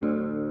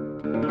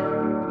So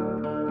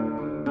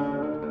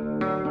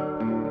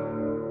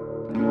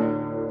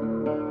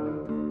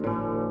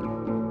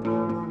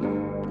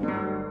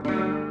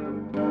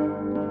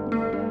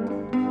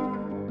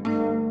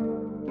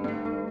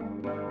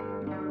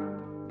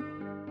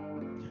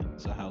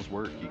how's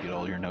work? You get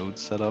all your nodes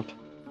set up?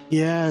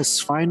 Yes,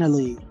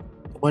 finally.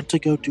 I went to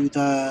go do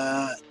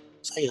that.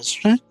 Was that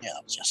yesterday? Yeah,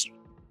 it was yesterday.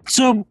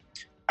 So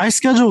I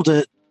scheduled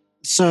it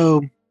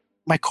so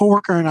my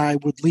coworker and I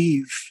would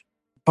leave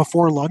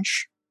before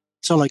lunch.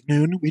 So like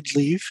noon, we'd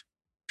leave,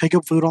 pick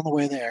up food on the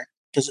way there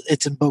because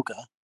it's in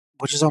Boca,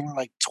 which is only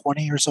like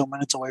 20 or so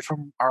minutes away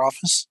from our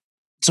office.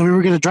 So we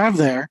were going to drive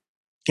there,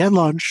 get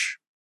lunch,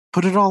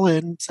 put it all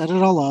in, set it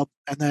all up,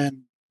 and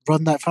then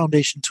run that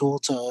foundation tool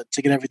to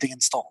get everything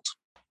installed.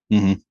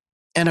 Mm-hmm.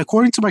 And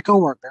according to my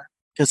coworker,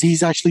 because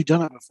he's actually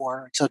done it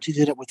before, except he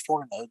did it with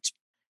four nodes,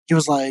 he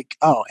was like,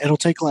 "Oh, it'll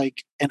take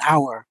like an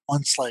hour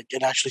once like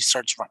it actually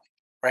starts running,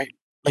 right?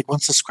 Like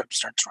once the script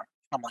starts running."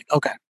 I'm like,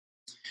 "Okay."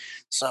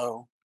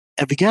 So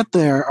if we get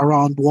there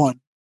around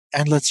one,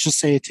 and let's just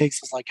say it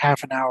takes us like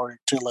half an hour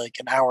to like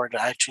an hour to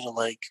actually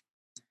like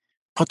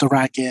put the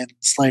rack in,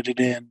 slide it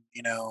in,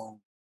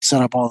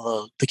 set up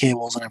all the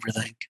cables and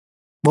everything,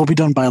 we'll be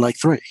done by like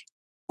three,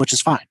 which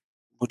is fine.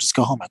 We'll just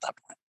go home at that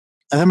point.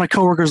 And then my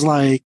coworker's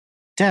like,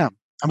 "Damn,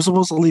 I'm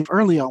supposed to leave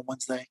early on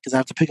Wednesday because I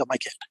have to pick up my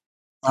kid."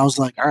 I was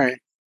like, "All right,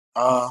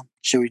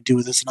 should we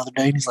do this another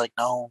day?" And he's like,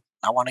 "No,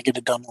 I want to get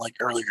it done like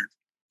earlier,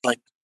 like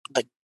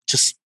like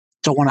just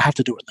don't want to have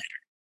to do it later."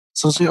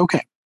 So I was like,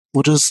 "Okay,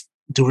 we'll just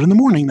do it in the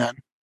morning then.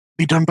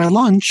 Be done by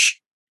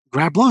lunch.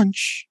 Grab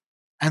lunch,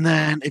 and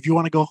then if you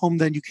want to go home,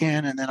 then you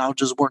can, and then I'll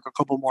just work a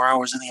couple more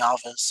hours in the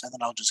office, and then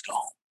I'll just go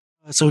home."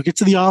 So we get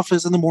to the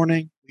office in the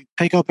morning. We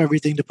pick up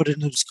everything to put it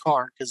in his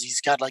car because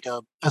he's got like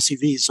a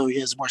SUV, so he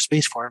has more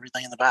space for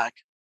everything in the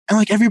back. And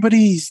like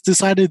everybody's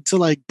decided to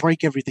like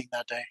break everything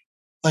that day.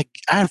 Like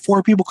I had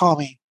four people call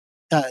me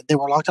that they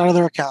were locked out of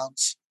their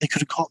accounts. They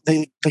couldn't call.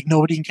 They like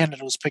nobody in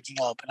Canada was picking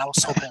up, and I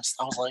was so pissed.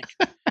 I was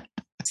like,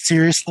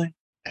 seriously?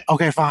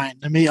 Okay, fine.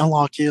 Let me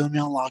unlock you. Let me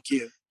unlock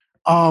you.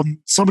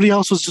 Somebody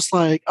else was just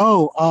like,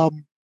 "Oh,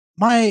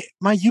 my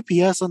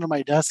UPS under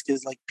my desk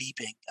is like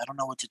beeping. I don't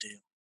know what to do."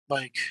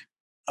 Like,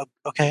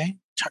 okay,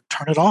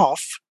 turn it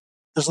off.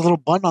 There's a little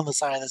button on the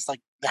side that's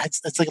like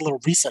it's like a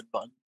little reset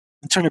button,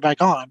 and turn it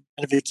back on.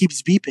 And if it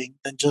keeps beeping,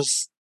 then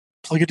just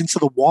plug it into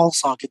the wall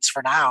sockets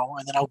for now,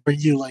 and then I'll bring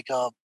you like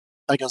a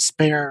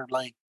spare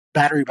like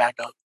battery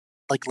backup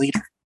like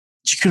later.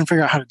 She couldn't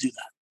figure out how to do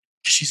that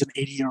because she's an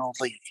 80-year-old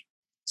lady.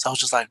 So I was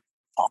just like,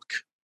 fuck.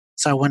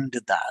 So I went and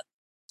did that.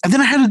 And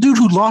then I had a dude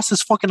who lost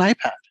his fucking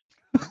iPad.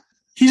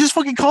 He just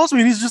fucking calls me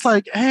and he's just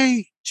like,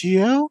 "Hey,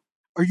 Gio,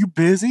 are you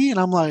busy?" And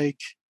I'm like,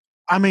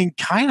 "I mean,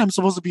 I'm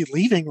supposed to be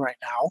leaving right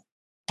now,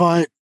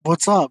 but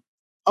what's up?"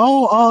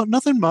 "Oh,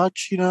 nothing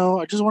much.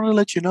 I just wanted to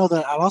let you know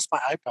that I lost my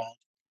iPad."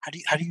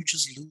 How do you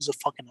just lose a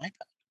fucking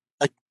iPad?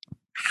 Like,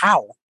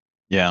 how?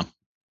 Yeah.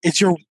 It's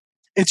your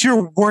it's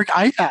your work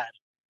iPad.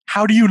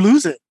 How do you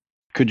lose it?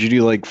 Could you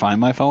do like Find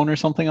My Phone or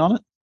something on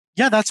it?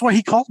 Yeah, that's why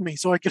he called me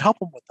so I could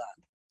help him with that.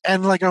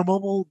 And like our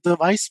mobile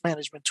device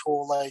management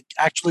tool, like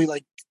actually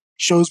like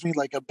shows me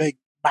like a big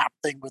map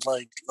thing with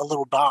like a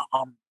little dot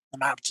on the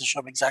map to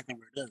show me exactly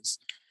where it is.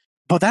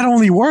 But that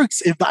only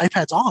works if the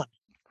iPad's on.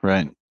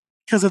 Right.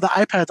 Because if the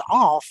iPad's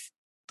off,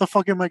 the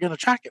fuck am I gonna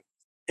track it?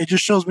 It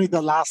just shows me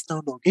the last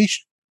known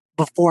location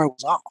before it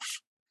was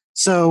off.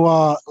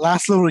 So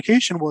last known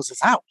location was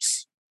his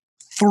house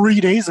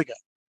 3 days ago.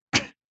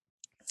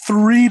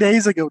 3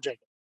 days ago,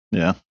 Jacob.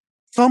 Yeah.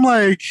 So I'm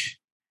like,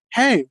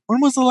 "Hey,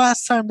 when was the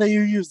last time that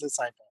you used this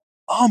iPad?"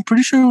 "Oh, I'm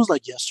pretty sure it was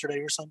like yesterday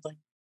or something."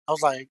 I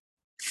was like,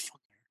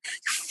 "You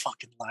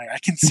fucking liar. I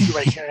can see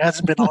right here. It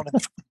hasn't been on in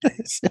 3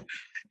 days."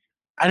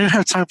 I didn't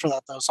have time for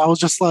that though. So I was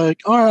just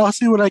like, "All right, I'll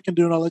see what I can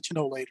do and I'll let you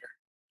know later."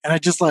 And I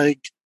just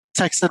like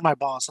texted my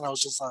boss and I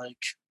was just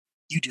like,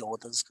 "You deal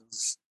with this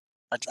because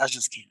I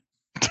just can't.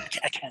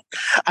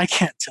 I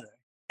can't today."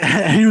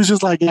 And he was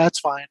just like, "Yeah, it's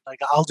fine. Like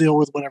I'll deal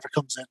with whatever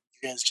comes in.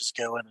 You guys just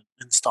go in and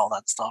install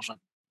that stuff and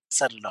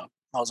set it up."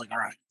 I was like, "All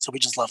right." So we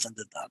just left and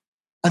did that.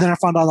 And then I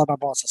found out that my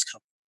boss is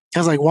coming.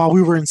 Because like while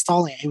we were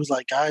installing it, he was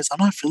like, "Guys, I'm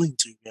not feeling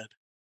too good.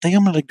 I think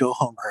I'm gonna go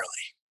home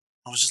early."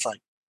 I was just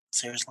like,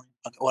 "Seriously?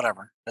 Okay,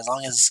 whatever. As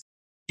long as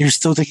you're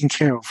still taking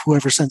care of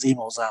whoever sends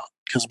emails out.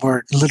 Because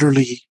we're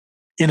literally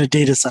in a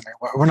data center.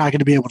 We're not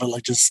gonna be able to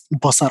like just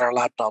bust out our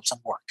laptops and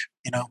work,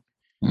 you know?"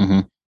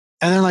 Mm-hmm.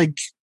 And then like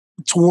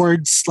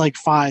towards like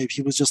 5,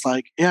 he was just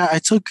like, "Yeah, I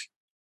took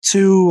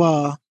two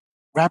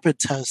rapid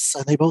tests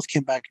and they both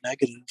came back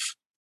negative."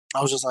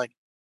 I was just like,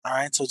 "All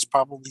right, so it's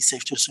probably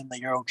safe to assume that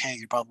you're okay.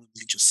 You're probably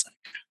just sick."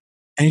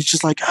 And he's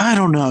just like, "I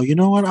don't know. You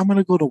know what? I'm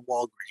gonna go to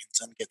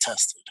Walgreens and get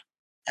tested."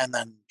 And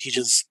then he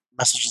just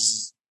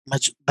messages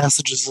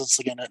us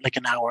again at like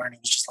an hour, and he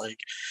was just like,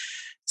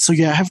 "So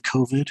yeah, I have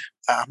COVID.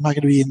 I'm not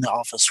gonna be in the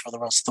office for the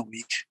rest of the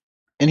week."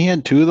 And he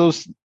had two of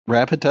those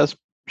rapid tests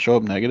show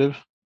up negative.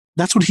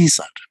 That's what he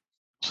said.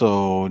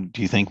 So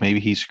do you think maybe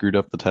he screwed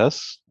up the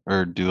tests,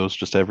 or do those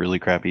just have really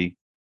crappy?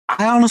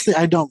 I honestly,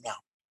 I don't know.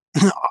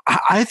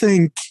 I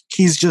think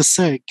he's just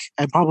sick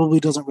and probably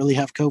doesn't really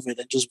have COVID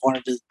and just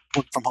wanted to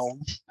work from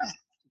home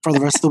for the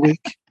rest of the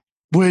week.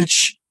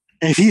 Which,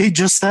 if he had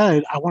just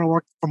said, I want to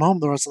work from home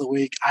the rest of the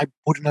week, I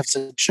wouldn't have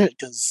said shit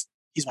because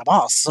he's my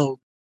boss. So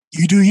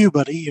you do you,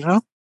 buddy, you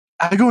know?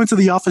 I go into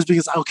the office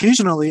because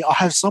occasionally I'll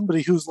have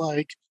somebody who's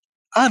like,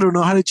 I don't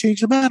know how to change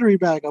the battery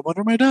back up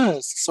under my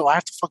desk. So I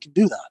have to fucking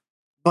do that.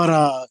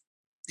 But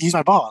he's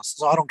my boss,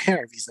 so I don't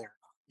care if he's there or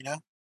not, you know?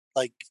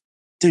 Like,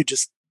 dude,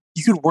 just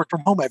you could work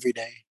from home every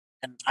day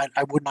and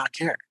I would not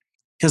care.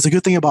 Because the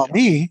good thing about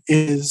me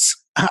is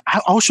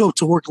I'll show up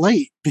to work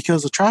late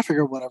because of traffic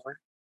or whatever.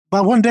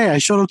 But one day I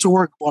showed up to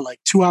work, like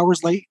 2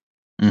 hours late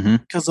Mm-hmm.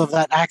 because of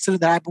that accident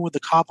that happened with the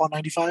cop on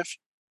 95.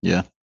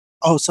 Yeah.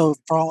 Oh, so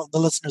for all the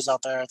listeners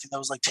out there, I think that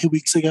was like 2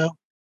 weeks ago.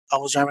 I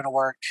was driving to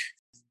work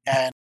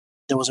and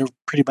there was a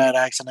pretty bad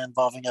accident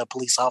involving a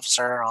police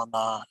officer on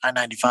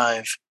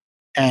I-95.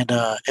 And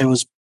it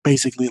was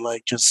basically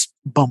like just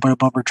bumper to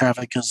bumper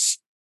traffic because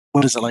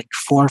what is it, like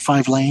 4 or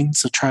 5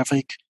 lanes of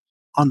traffic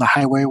on the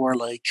highway were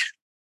like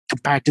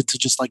compacted to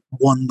just like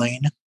one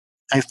lane,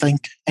 I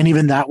think. And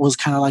even that was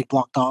kind of like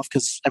blocked off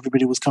because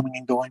everybody was coming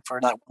and going for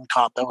that one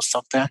cop that was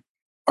stuck there.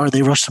 Or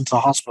they rushed him to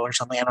the hospital or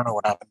something. I don't know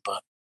what happened.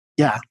 But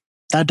yeah,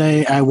 that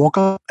day I woke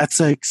up at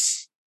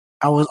 6.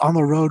 I was on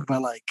the road by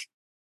like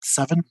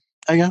 7,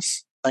 I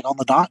guess, like on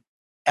the dot.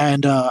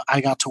 And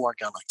I got to work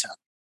at like 10.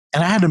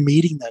 And I had a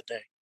meeting that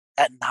day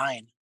at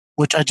 9,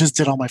 which I just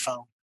did on my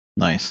phone.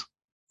 Nice.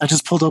 I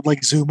just pulled up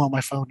like Zoom on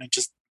my phone and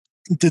just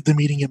did the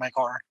meeting in my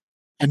car.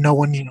 And no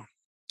one knew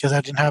because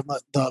I didn't have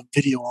the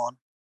video on.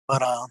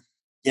 But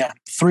yeah,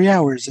 3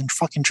 hours in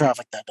fucking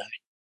traffic that day.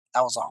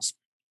 That was awesome.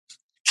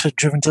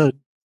 Driven to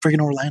freaking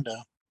Orlando.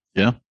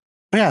 Yeah.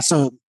 But yeah,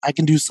 so I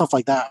can do stuff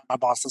like that. My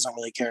boss doesn't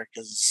really care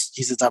because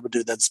he's the type of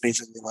dude that's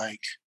basically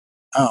like,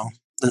 oh,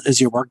 is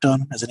your work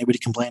done? Is anybody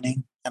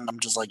complaining? And I'm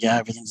just like, yeah,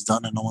 everything's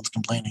done and no one's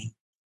complaining.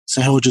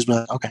 So he'll just be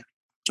like, okay,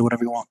 do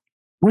whatever you want.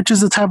 Which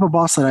is the type of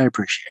boss that I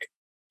appreciate.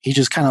 He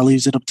just kind of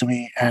leaves it up to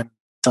me and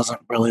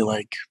doesn't really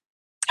like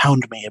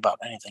hound me about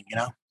anything, you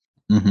know?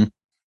 Mm-hmm.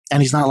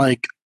 And he's not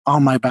like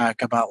on my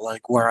back about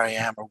like where I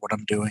am or what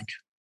I'm doing.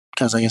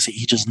 Because I guess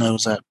he just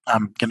knows that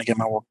I'm going to get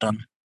my work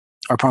done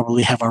or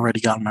probably have already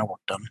gotten my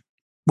work done.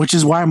 Which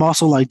is why I'm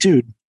also like,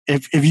 dude,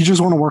 if you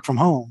just want to work from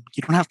home,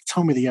 you don't have to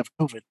tell me that you have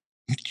COVID.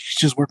 You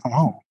just work from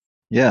home.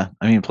 Yeah.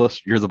 I mean,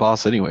 plus you're the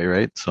boss anyway,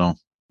 right? So.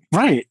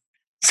 Right.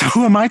 So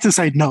who am I to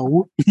say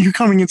no? You're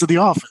coming into the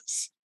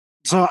office.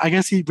 So I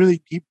guess he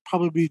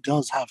probably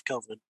does have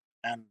COVID,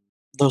 and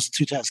those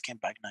 2 tests came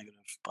back negative.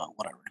 But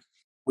whatever.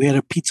 We had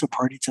a pizza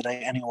party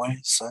today anyway,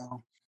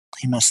 so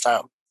he missed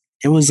out.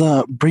 It was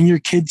bring your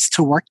kids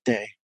to work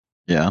day,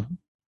 Yeah.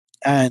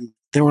 and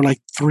there were like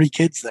 3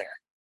 kids there,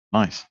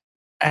 Nice.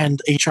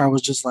 and HR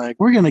was just like,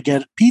 "We're gonna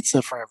get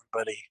pizza for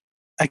everybody,"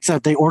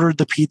 except they ordered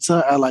the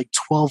pizza at like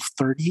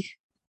 12:30,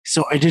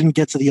 so I didn't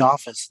get to the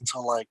office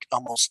until like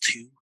almost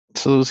 2.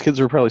 So those kids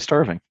were probably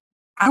starving.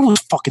 I was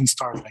fucking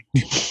starving.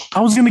 I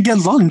was gonna get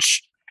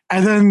lunch,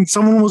 and then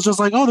someone was just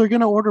like, "Oh, they're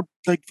gonna order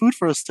like food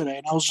for us today,"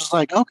 and I was just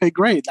like, "Okay,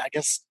 great. I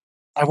guess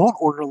I won't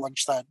order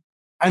lunch then."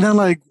 And then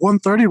like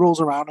 1:30 rolls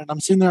around, and I'm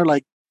sitting there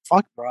like,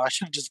 "Fuck, bro! I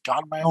should have just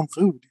gotten my own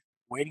food,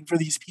 waiting for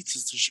these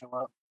pizzas to show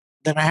up."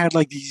 Then I had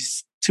like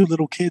these 2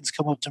 little kids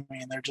come up to me,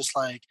 and they're just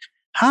like,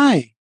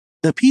 "Hi,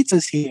 the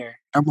pizza's here."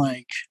 I'm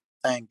like,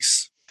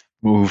 "Thanks."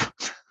 Move.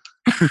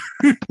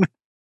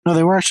 No,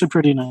 they were actually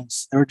pretty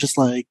nice. They were just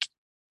like,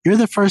 "You're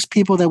the first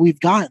people that we've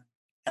gotten,"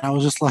 and I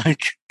was just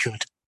like,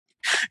 "Good."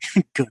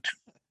 Good.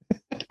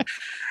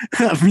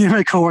 Me and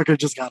my coworker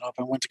just got up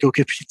and went to go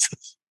get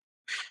pizzas.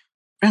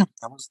 Yeah,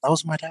 that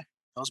was my day.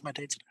 That was my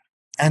day today.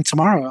 And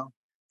tomorrow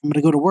I'm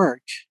gonna go to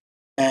work,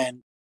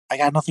 and I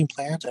got nothing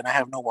planned, and I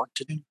have no work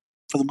to do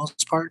for the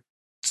most part.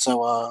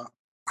 So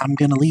I'm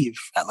gonna leave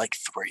at like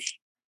 3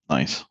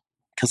 Nice.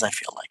 because I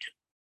feel like it.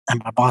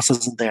 And my boss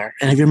isn't there.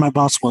 And if my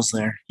boss was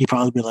there, he'd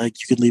probably be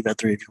like, "You could leave at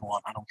 3 if you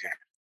want. I don't care."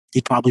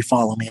 He'd probably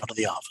follow me out of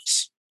the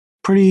office.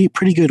 Pretty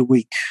good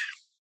week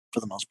for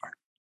the most part.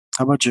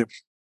 How about you?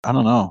 I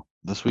don't know.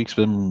 This week's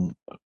been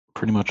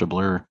pretty much a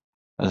blur.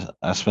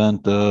 I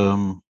spent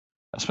a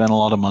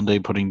lot of Monday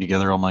putting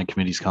together all my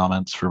committee's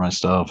comments for my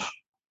stuff.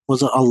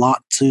 Was it a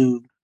lot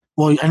to?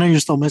 Well, I know you're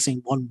still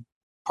missing one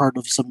part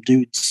of some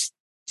dudes'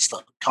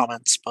 stuff,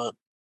 comments, but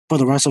for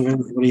the rest of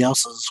everybody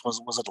else's,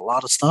 was it a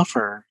lot of stuff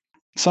or?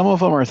 Some of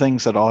them are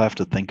things that I'll have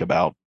to think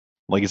about.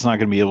 Like I'm not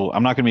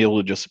gonna be able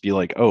to just be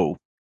like, oh,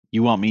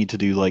 you want me to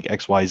do like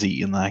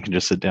XYZ, and then I can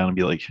just sit down and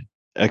be like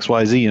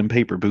XYZ in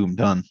paper, boom,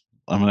 done.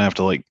 I'm gonna have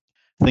to like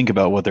think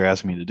about what they're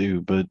asking me to do,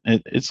 but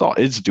it's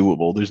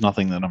doable. There's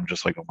nothing that I'm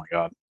just like, oh my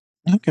god.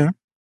 Okay.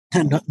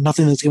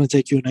 Nothing that's going to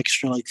take you an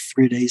extra like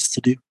 3 days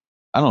to do.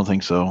 I don't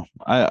think so.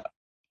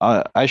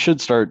 I should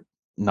start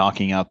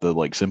knocking out the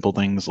like simple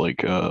things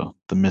like the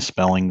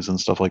misspellings and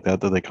stuff like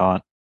that they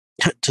caught.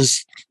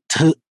 Does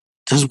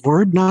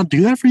Word not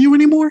do that for you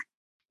anymore?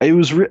 It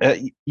was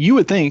you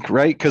would think,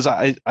 right? Because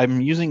I'm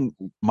using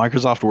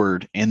Microsoft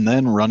Word and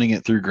then running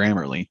it through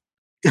Grammarly.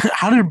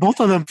 How did both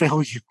of them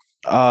fail you?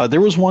 There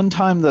was one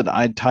time that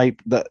I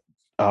typed that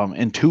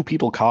And two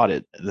people caught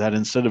it that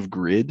instead of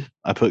grid,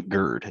 I put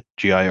gird,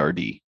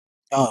 GIRD.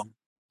 Um,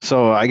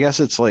 So I guess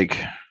it's like,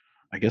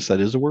 I guess that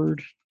is a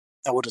word.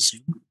 I would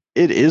assume.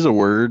 It is a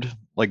word,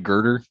 like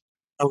girder.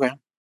 Okay.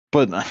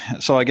 But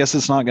so I guess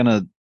it's not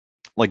gonna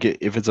like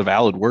if it's a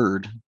valid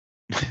word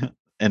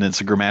and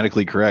it's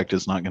grammatically correct,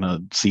 it's not gonna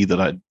see that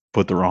I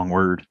put the wrong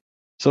word.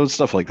 So it's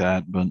stuff like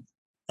that. But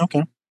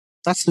Okay.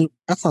 That's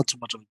not too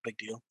much of a big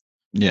deal.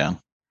 yeah,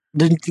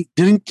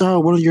 Didn't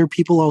one of your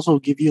people also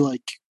give you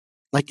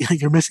like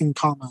you're missing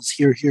commas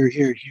here, here,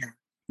 here, here?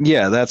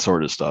 yeah, that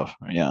sort of stuff.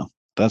 Yeah,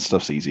 that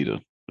stuff's easy to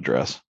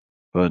address.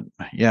 But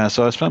yeah,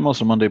 so I spent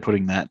most of Monday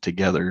putting that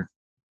together,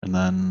 and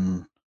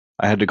then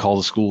I had to call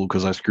the school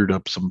because I screwed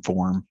up some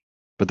form.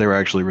 But they were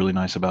actually really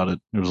nice about it.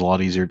 It was a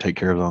lot easier to take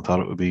care of than I thought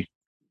it would be.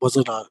 Was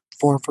it a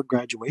form for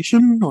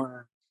graduation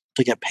or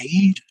to get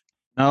paid?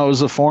 No, it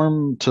was a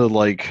form to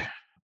like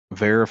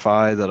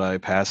verify that I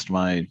passed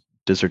my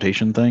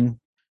dissertation thing.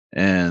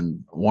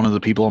 And one of the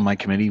people on my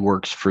committee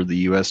works for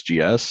the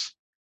USGS.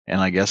 And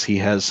I guess he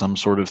has some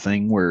sort of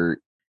thing where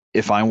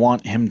if I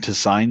want him to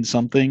sign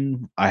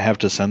something, I have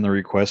to send the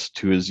request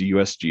to his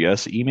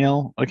USGS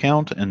email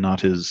account and not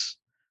his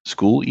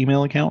school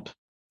email account.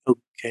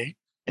 Okay.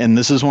 And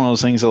this is one of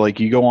those things that like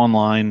you go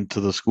online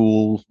to the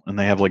school and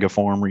they have like a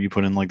form where you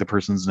put in like the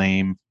person's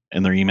name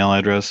and their email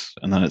address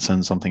and then it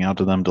sends something out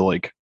to them to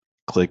like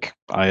click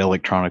I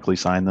electronically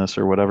sign this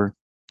or whatever.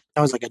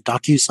 That was like a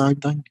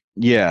DocuSign thing.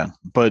 Yeah,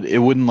 but it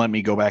wouldn't let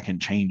me go back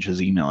and change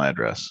his email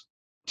address.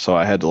 So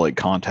I had to like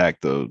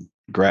contact the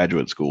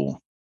graduate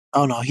school.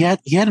 Oh no, he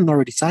hadn't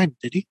already signed,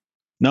 did he?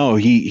 No,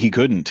 he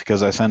couldn't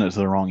because I sent it to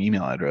the wrong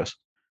email address.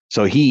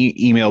 So he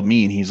emailed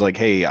me and he's like,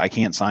 "Hey, I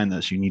can't sign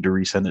this. You need to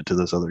resend it to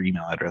this other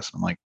email address."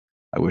 I'm like,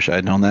 "I wish I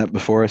had known that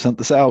before I sent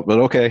this out, but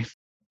okay."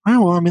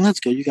 Oh well, I mean that's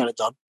good. You got it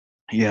done.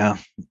 Yeah,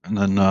 and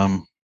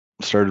then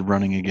started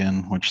running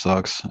again, which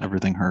sucks.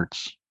 Everything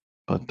hurts,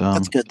 but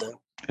That's good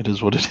though. it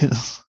is what it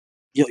is.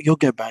 You'll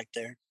get back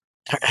there.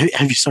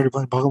 Have you started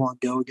playing Pokemon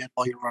Go again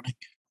while you're running?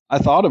 I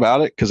thought about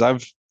it because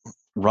I've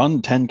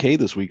run 10K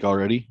this week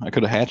already. I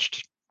could have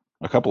hatched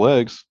a couple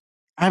eggs.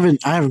 I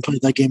haven't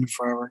played that game in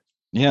forever.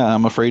 Yeah,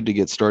 I'm afraid to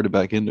get started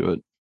back into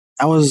it.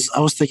 I was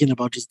thinking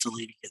about just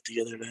deleting it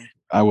the other day.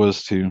 I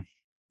was too.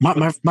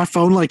 My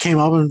phone like came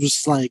up and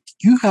was like,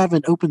 you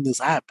haven't opened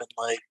this app in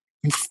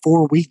like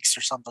 4 weeks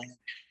or something.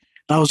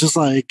 And I was just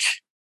like,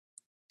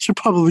 should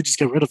probably just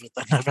get rid of it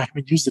then. I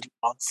haven't used it in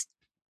months.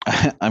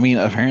 I mean,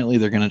 apparently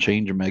they're going to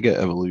change Mega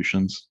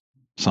Evolutions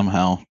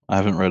somehow. I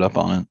haven't read up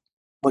on it.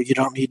 But you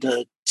don't need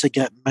to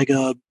get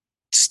mega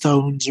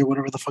stones or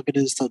whatever the fuck it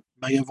is to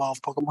mega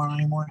evolve Pokemon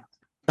anymore.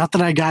 Not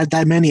that I got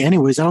that many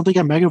anyways. I don't think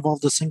I mega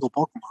evolved a single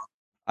Pokemon.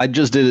 I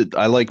just did it.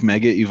 I like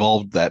Mega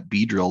evolved that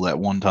Beedrill that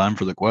one time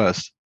for the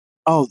quest.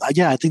 Oh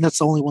yeah, I think that's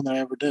the only one that I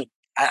ever did.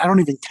 I don't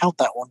even count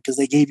that one because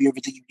they gave you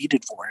everything you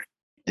needed for it.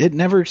 It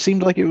never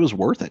seemed like it was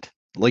worth it.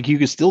 Like you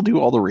could still do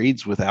all the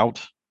raids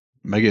without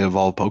Mega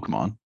evolved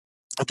Pokemon.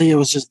 I think it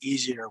was just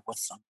easier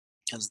with them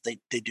because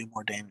they do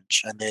more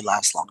damage and they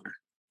last longer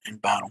in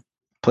battle.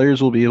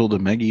 Players will be able to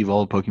Mega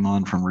evolve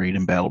Pokemon from raid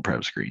and battle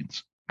prep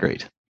screens.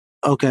 Great.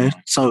 Okay,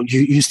 so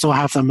you still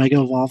have to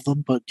mega evolve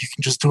them, but you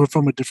can just do it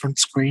from a different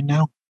screen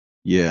now.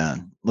 Yeah.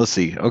 Let's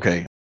see.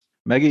 Okay.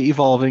 Mega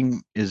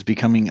evolving is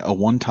becoming a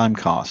one-time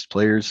cost.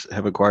 Players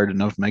have acquired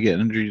enough Mega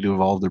energy to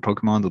evolve their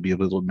Pokemon. They'll be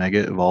able to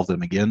Mega evolve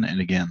them again and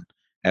again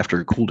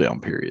after a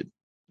cooldown period.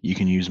 You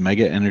can use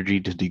Mega energy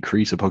to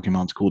decrease a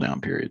Pokemon's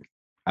cooldown period.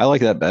 I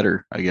like that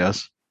better, I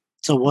guess.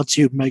 So once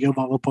you mega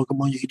evolve a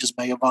Pokemon, you can just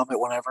mega evolve it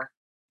whenever,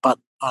 but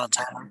on a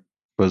timer.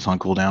 But it's on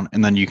cooldown,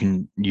 and then you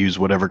can use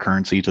whatever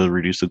currency to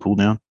reduce the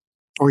cooldown.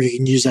 Or you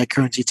can use that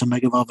currency to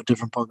mega evolve a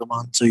different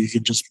Pokemon, so you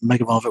can just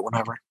mega evolve it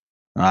whenever.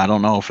 I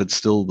don't know if it's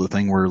still the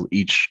thing where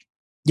each.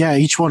 Yeah,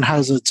 each one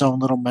has its own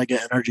little mega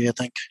energy, I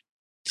think.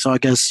 So I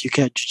guess you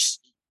can't just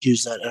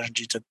use that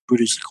energy to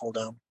reduce the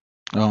cooldown.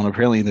 Oh, and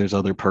apparently there's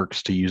other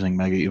perks to using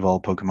Mega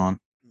evolved Pokemon.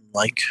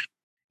 Like,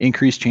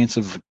 Increased chance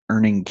of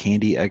earning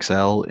Candy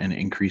XL and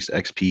increased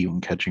XP when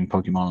catching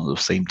Pokemon of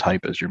the same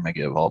type as your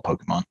Mega evolved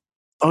Pokemon.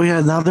 oh yeah,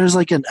 now there's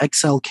like an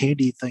XL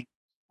candy thing,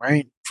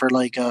 right? For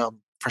like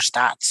for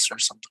stats or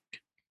something.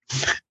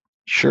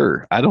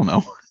 Sure, I don't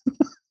know.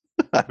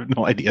 I have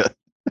no idea.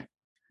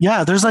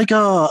 Yeah, there's like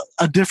a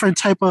different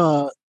type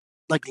of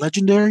like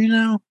legendary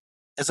now.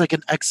 It's like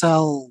an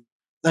XL.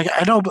 Like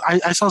I know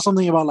I saw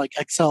something about like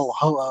XL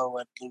Ho-Oh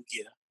and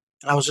Lugia,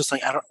 and I was just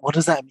like, I don't. What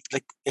does that mean?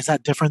 Like? Is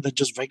that different than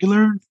just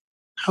regular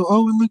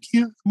Ho-Oh and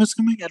Lugia? I'm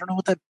assuming. I don't know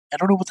what that. I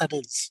don't know what that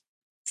is.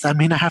 Does that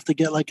mean I have to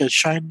get like a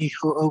shiny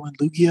Ho-Oh and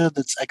Lugia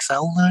that's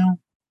XL now?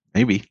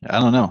 Maybe I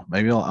don't know.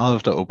 Maybe I'll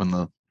have to open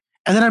the.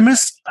 And then I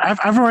miss. I've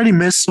already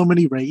missed so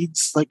many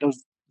raids, like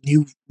those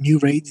new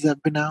raids that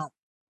have been out.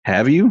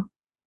 Have you?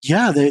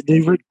 Yeah,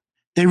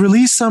 they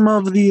released some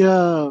of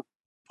the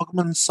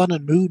Pokemon Sun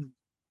and Moon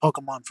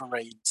Pokemon for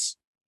raids.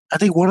 I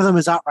think one of them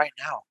is out right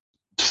now.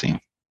 Let's see.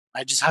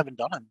 I just haven't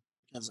done it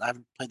because I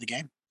haven't played the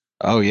game.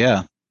 Oh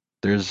yeah,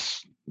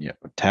 there's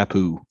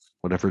Tapu,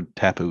 whatever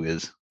Tapu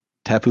is.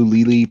 Tapu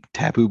Lily,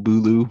 Tapu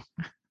Bulu.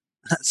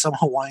 Some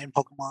Hawaiian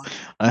Pokemon,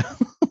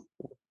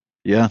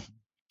 Yeah.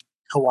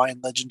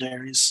 Hawaiian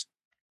legendaries.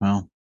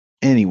 Well,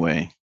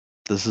 anyway,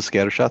 this is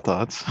Scattershot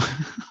Thoughts.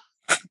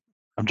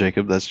 I'm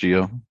Jacob. That's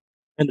Gio.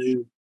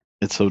 Hello.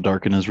 It's so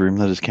dark in his room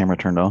that his camera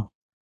turned off.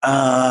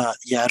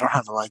 Yeah, I don't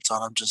have the lights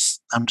on. I'm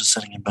just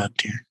sitting in bed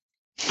here.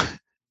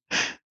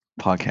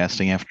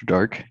 Podcasting after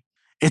dark.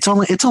 It's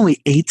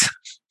only 8.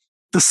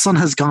 The sun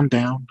has gone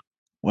down.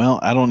 Well,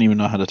 I don't even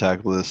know how to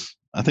tackle this.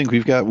 I think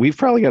we've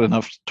probably got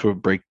enough to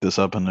break this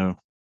up into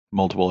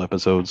multiple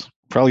episodes.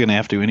 Probably gonna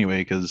have to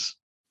anyway because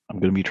I'm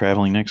gonna be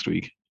traveling next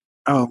week.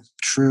 Oh,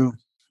 true.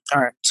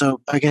 All right. So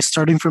I guess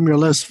starting from your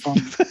list from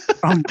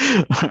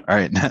All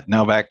right,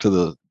 now back to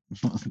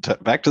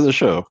the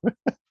show.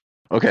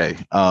 Okay.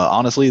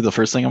 Honestly, the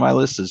first thing on my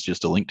list is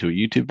just a link to a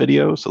YouTube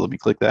video. So let me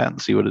click that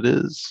and see what it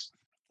is.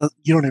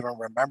 you don't even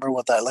remember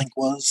what that link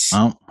was.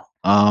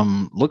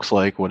 Well, looks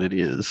like what it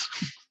is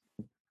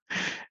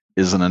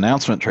an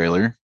announcement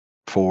trailer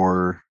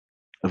for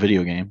a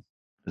video game.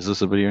 Is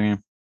this a video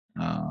game?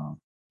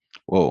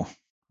 Whoa,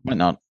 might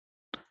not.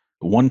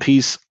 One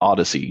Piece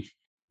Odyssey.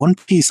 One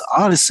Piece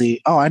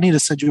Odyssey. Oh, I need to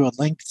send you a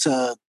link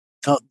to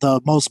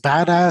the most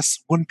badass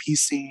One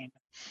Piece scene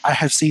I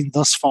have seen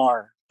thus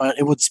far. But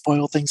it would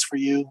spoil things for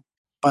you.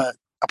 But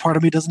a part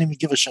of me doesn't even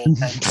give a shit and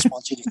just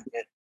wants you to see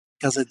it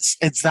because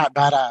it's that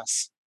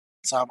badass.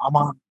 So I'm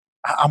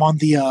on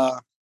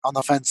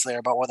the fence there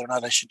about whether or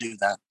not I should do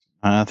that.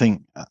 I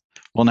think.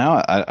 Well,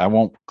 now I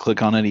won't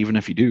click on it even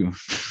if you do.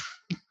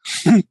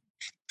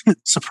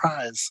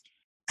 Surprise!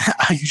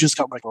 You just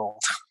got rickrolled.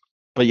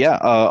 But yeah,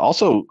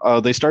 also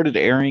they started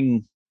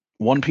airing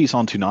One Piece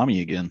on Toonami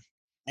again.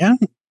 Yeah.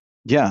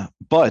 Yeah,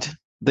 but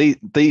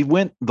they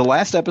went the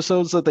last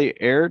episodes that they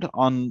aired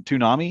on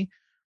Toonami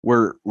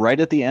were right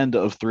at the end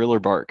of Thriller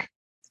Bark,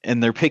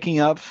 and they're picking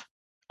up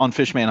on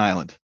Fishman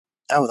Island.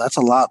 Oh, that's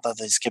a lot that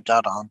they skipped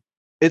out on.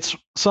 It's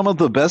some of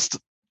the best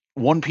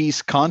One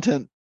Piece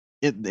content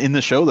in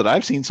the show that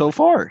I've seen so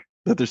far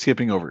that they're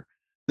skipping over.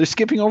 They're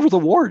skipping over the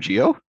war,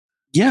 Gio.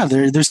 Yeah,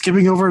 they're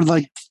skipping over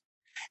like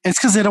it's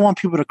because they don't want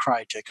people to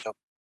cry, Jacob.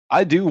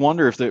 I do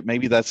wonder if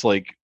maybe that's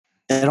like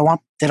They don't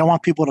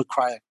want people to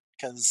cry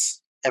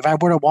because if I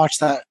were to watch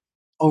that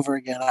over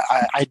again,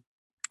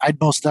 I'd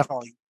most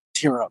definitely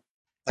tear up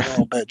like a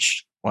little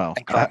bitch. wow.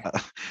 And cry.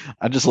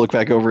 I just look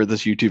back over at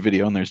this YouTube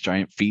video and there's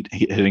giant feet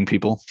hitting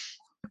people.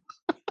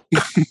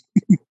 What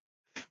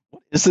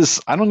is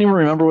this? I don't even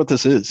remember what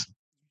this is.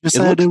 You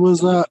said it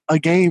was a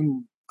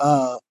game,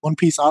 One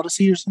Piece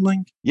Odyssey or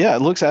something. Yeah,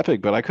 it looks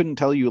epic, but I couldn't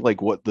tell you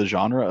like what the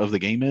genre of the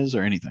game is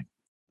or anything.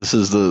 This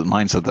is the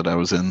mindset that I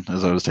was in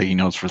as I was taking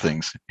notes for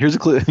things. Here's a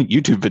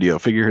YouTube video.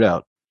 Figure it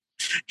out.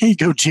 Here you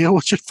go, Gio.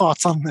 What's your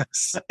thoughts on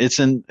this?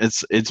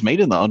 It's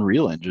made in the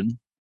Unreal Engine.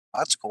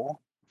 That's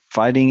cool.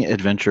 Fighting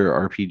adventure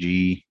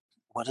RPG.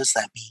 What does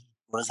that mean?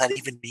 What does that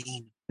even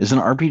mean? Is an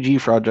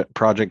RPG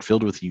project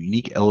filled with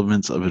unique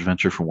elements of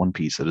adventure for One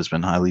Piece that has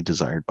been highly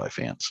desired by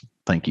fans.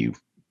 Thank you,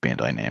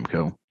 Bandai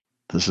Namco.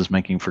 This is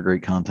making for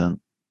great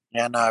content.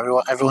 Yeah,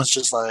 no, everyone's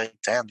just like,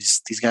 damn,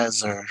 these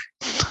guys are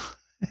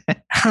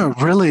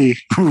really,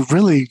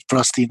 really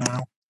rusty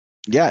now.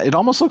 Yeah, it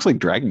almost looks like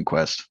Dragon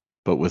Quest,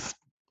 but with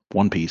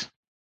One Piece.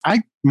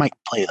 I might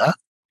play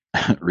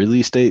that.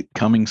 Release date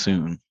coming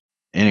soon.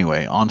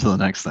 Anyway, on to the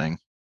next thing.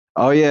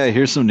 Oh yeah,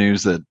 here's some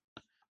news that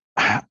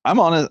I'm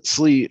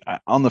honestly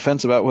on the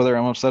fence about whether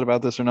I'm upset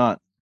about this or not.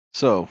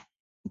 So,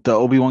 the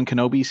Obi-Wan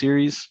Kenobi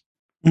series,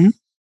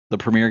 the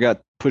premiere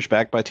got pushed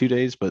back by 2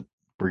 days, but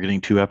we're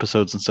getting 2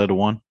 episodes instead of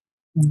 1.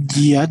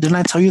 Yeah, didn't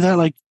I tell you that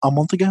like a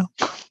month ago?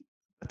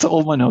 That's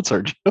all my notes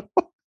are, Joe.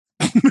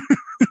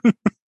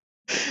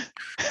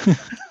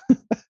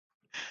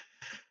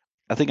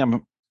 I think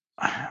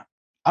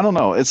I don't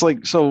know. It's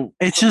like so.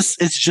 It's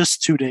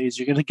just 2 days.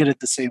 You're gonna get it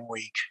the same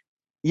week.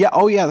 Yeah.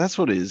 Oh yeah, that's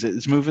what it is.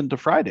 It's moving to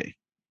Friday,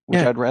 which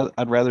Yeah.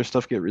 I'd rather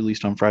stuff get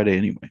released on Friday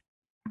anyway.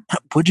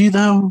 Would you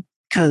though?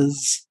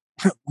 Because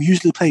we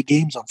usually play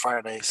games on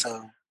Friday.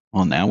 So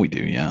Well, now we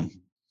do. Yeah.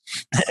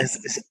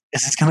 is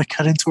this gonna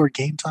cut into our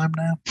game time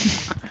now?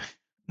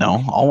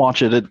 No, I'll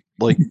watch it at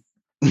like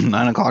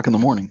 9 o'clock in the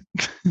morning.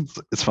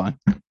 It's fine.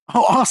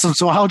 Oh, awesome!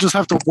 So I'll just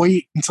have to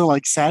wait until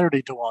like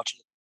Saturday to watch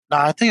it.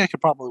 Nah, I think I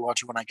could probably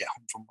watch it when I get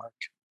home from work.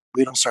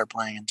 We don't start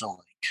playing until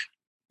like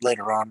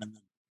later on in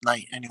the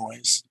night,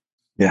 anyways.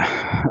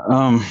 Yeah.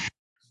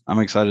 I'm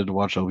excited to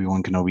watch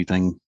Obi-Wan Kenobi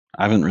thing.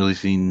 I haven't really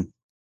seen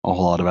a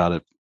whole lot about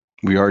it.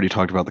 We already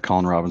talked about the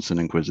Colin Robinson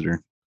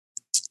Inquisitor.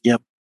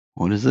 Yep.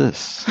 What is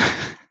this?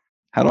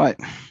 How do I?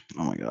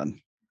 Oh my god.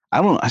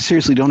 I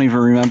seriously don't even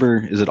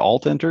remember. Is it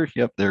Alt Enter?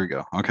 Yep, there we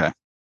go. Okay.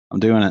 I'm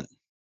doing it.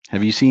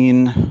 Have you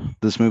seen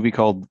this movie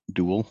called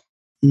Duel?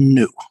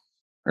 No.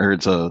 Or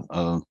it's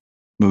a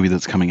movie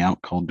that's coming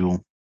out called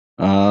Duel.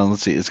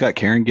 Let's see. It's got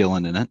Karen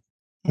Gillan in it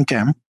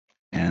Okay.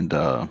 and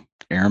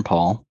Aaron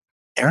Paul.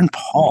 Aaron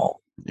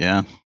Paul.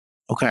 Yeah.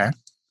 Okay.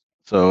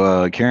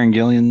 So Karen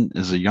Gillan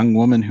is a young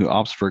woman who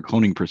opts for a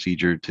cloning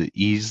procedure to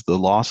ease the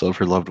loss of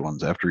her loved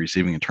ones after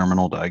receiving a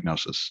terminal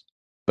diagnosis.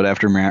 But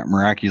after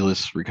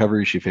miraculous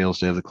recovery, she fails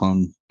to have the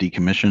clone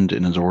decommissioned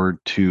and is ordered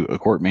to a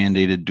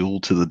court-mandated duel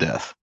to the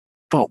death.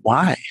 But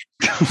why?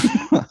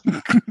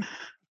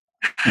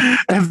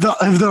 If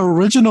the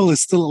original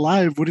is still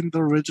alive, wouldn't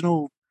the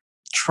original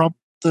trump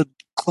the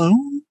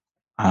clone?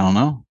 I don't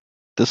know.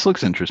 This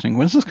looks interesting.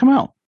 When does this come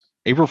out?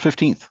 April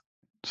 15th.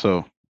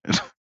 So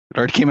it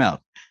already came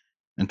out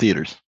in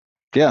theaters.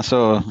 Yeah,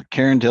 so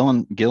Karen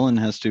Gillan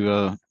has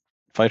to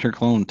fight her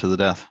clone to the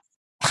death.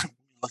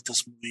 Look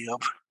this movie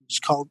up. It's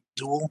called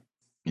Duel.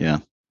 Yeah.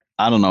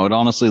 I don't know. It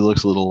honestly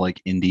looks a little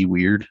like indie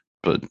weird,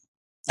 but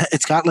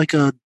It's got like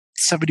a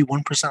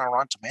 71% on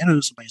Rotten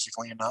Tomatoes,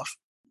 basically enough.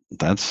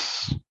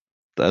 that's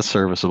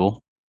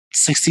serviceable.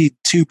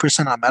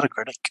 62% on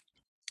Metacritic.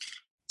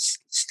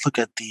 Let's look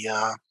at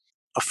the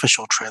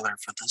official trailer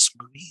for this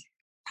movie.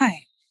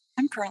 Hi,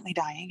 I'm currently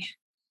dying,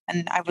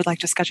 and I would like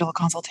to schedule a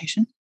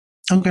consultation.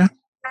 Okay.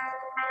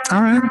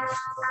 All right.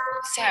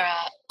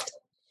 Sarah,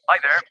 Hi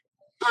there.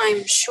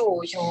 I'm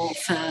sure you're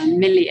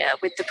familiar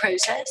with the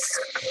process.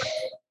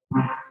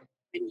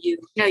 When you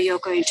know you're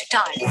going to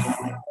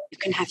die, you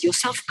can have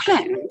yourself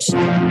cloned. You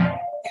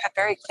have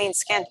very clean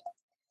skin.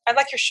 I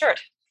like your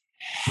shirt.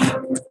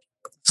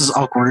 This is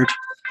awkward.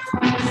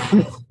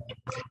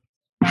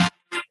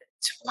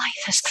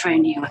 Life has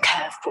thrown you a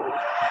curveball.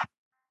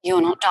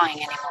 You're not dying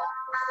anymore.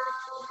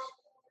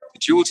 The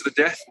duel to the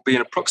death will be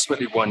in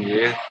approximately 1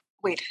 year.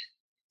 Wait,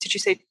 did you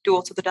say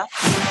duel to the death?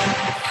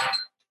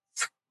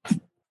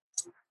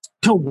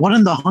 Yo, what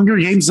in the Hunger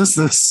Games is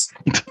this?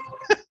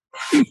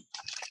 It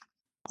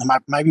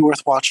might be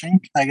worth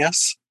watching, I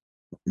guess.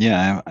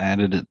 Yeah, I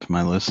added it to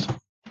my list.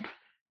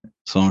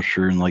 So I'm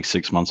sure in like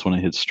 6 months when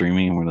it hits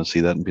streaming, I'm going to see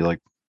that and be like,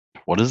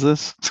 what is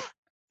this?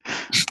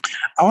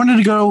 I wanted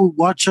to go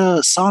watch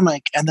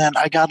Sonic, and then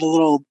I got a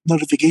little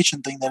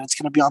notification thing that it's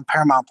going to be on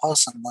Paramount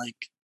Plus in like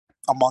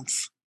a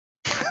month.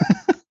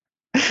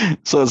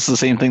 So it's the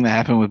same thing that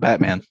happened with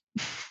Batman.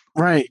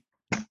 Right.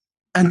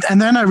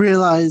 And then I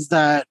realized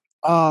that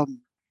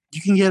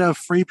you can get a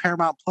free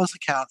Paramount Plus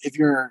account if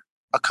you're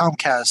a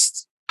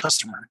Comcast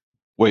customer.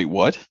 Wait,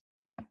 what?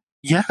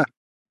 Yeah.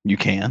 You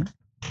can?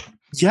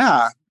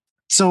 Yeah.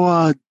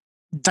 So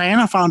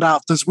Diana found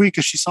out this week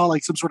because she saw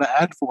like some sort of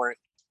ad for it.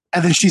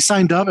 And then she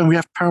signed up and we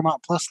have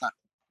Paramount Plus now.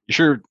 You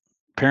sure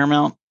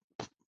Paramount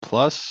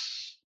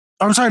Plus?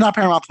 Oh, I'm sorry, not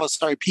Paramount Plus.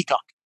 Sorry,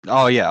 Peacock.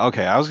 Oh, yeah.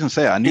 Okay. I was going to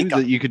say, I knew Peacock.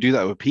 that you could do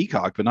that with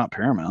Peacock, but not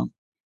Paramount.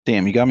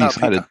 Damn, you got me No,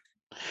 excited. Peacock.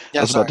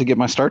 Yeah, I was about to get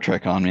my Star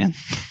Trek on, man.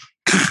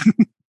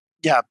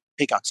 Yeah,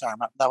 Peacock. Sorry,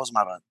 that was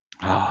my bad.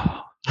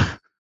 Oh.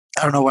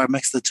 I don't know why I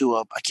mixed the two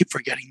up. I keep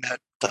forgetting that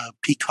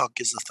Peacock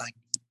is a thing.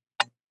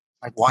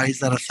 Like, why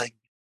is that a thing?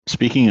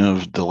 Speaking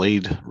of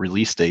delayed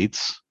release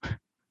dates,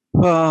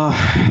 how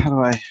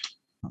do I?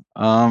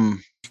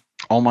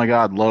 Oh my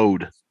God,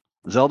 load.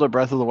 Zelda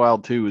Breath of the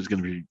Wild 2 is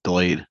going to be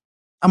delayed.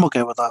 I'm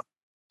okay with that.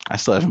 I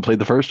still haven't played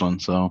the first one,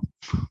 so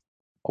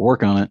I'll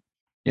work on it.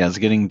 Yeah, it's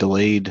getting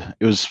delayed.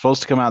 It was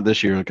supposed to come out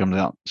this year. It comes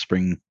out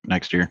spring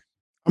next year.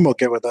 I'm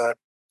okay with that.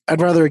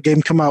 I'd rather a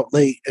game come out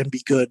late and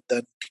be good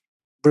than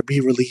be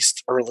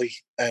released early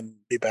and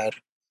be bad.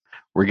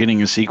 We're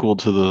getting a sequel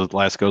to the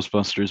last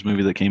Ghostbusters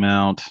movie that came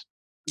out.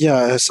 Yeah,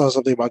 I saw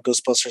something about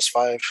Ghostbusters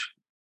 5.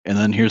 And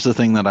then here's the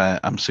thing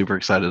that I'm super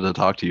excited to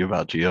talk to you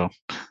about, Gio.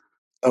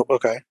 Oh,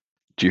 okay.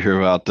 Did you hear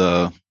about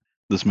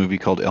this movie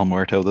called El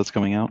Muerto that's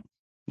coming out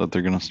that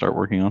they're going to start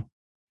working on?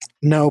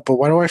 No, but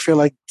why do I feel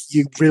like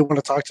you really want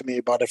to talk to me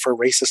about it for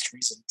racist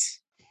reasons?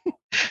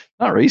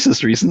 Not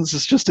racist reasons.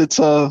 It's just it's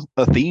a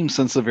theme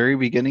since the very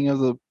beginning of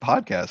the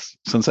podcast,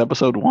 since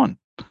episode 1.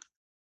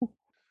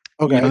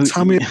 Okay, You know,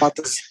 tell me about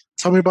this.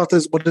 Tell me about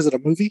this. What is it? A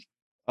movie?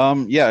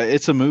 Yeah,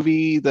 it's a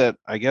movie that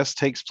I guess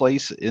takes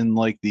place in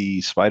like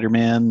the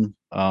Spider-Man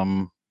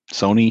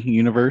Sony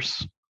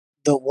universe.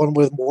 The one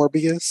with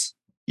Morbius?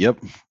 Yep,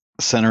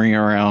 centering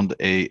around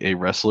a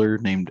wrestler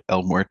named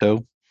El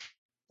Muerto.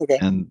 Okay.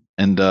 And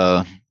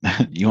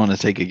you want to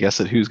take a guess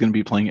at who's going to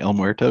be playing El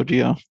Muerto,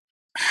 Gio?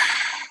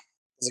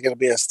 Is it going to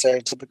be a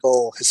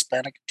stereotypical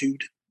Hispanic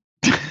dude?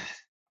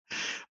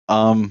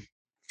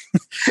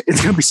 It's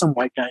going to be some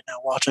white guy now.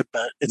 Watch it,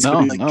 but it's No,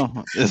 gonna be like,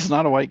 no, it's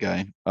not a white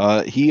guy.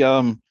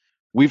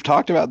 We've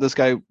talked about this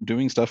guy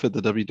doing stuff at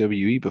the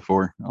WWE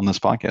before on this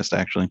podcast.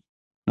 Actually,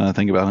 now that I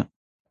think about it,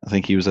 I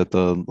think he was at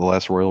the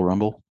last Royal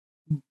Rumble.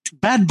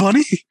 Bad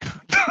Bunny?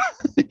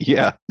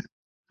 Yeah.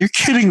 You're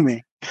kidding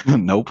me.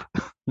 Nope.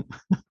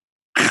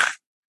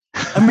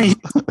 I mean,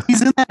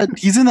 he's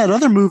in that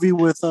other movie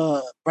with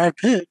Brad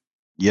Pitt.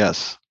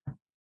 Yes.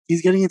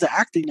 He's getting into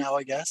acting now,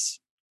 I guess.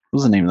 What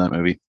was the name of that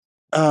movie?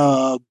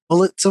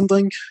 Bullet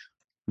something?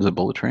 Was it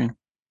Bullet Train?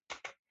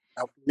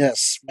 Oh,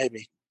 yes,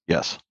 maybe.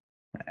 Yes.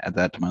 Add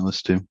that to my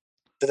list too.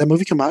 Did that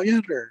movie come out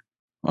yet, or?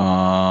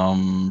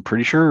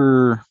 Pretty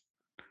sure.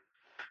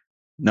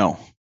 No,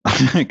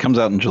 it comes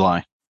out in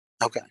July.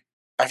 Okay.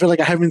 I feel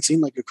like I haven't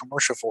seen like a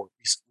commercial for it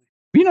recently.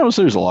 You notice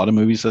there's a lot of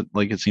movies that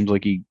like it seems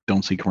like you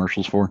don't see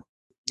commercials for.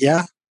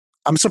 Yeah,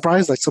 I'm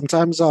surprised. Like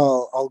sometimes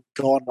I'll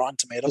go on Rotten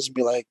Tomatoes and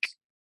be like,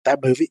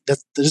 that movie.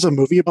 There's a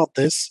movie about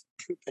this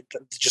that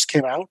just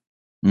came out.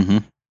 Mm-hmm.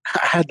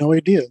 I had no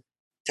idea.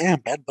 Damn,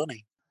 Bad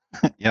Bunny.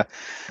 Yeah.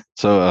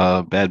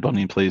 So Bad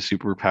Bunny plays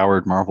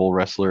superpowered Marvel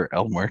wrestler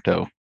El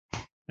Muerto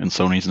in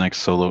Sony's next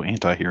solo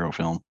anti-hero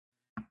film.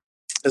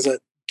 Is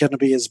it gonna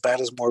be as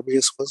bad as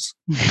Morbius was?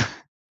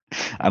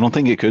 I don't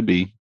think it could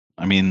be.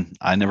 I mean,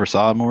 I never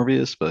saw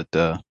Morbius, but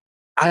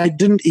I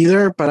didn't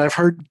either, but I've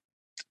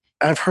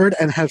heard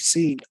and have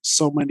seen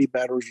so many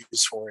bad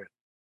reviews for it.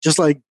 Just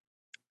like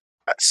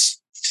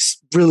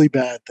just really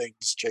bad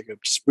things, Jacob.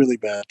 Just really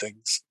bad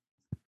things.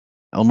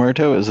 El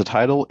Muerto is a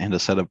title and a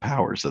set of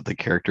powers that the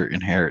character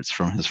inherits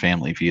from his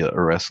family via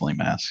a wrestling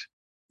mask.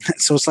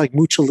 So it's like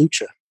Mucha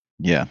Lucha.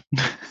 Yeah.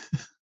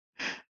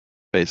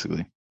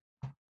 Basically.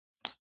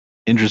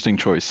 Interesting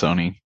choice,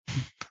 Sony.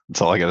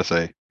 That's all I gotta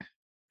say.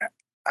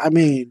 I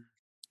mean,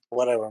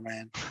 whatever,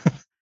 man.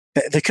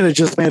 They could have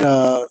just made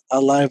a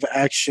live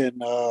action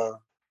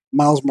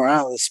Miles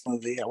Morales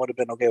movie. I would have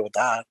been okay with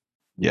that.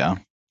 Yeah.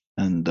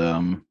 And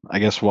I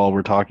guess while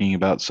we're talking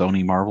about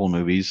Sony Marvel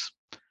movies,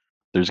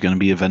 there's going to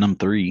be a Venom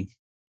 3.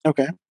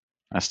 Okay.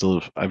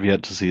 I've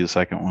yet to see the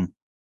second one.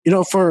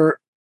 For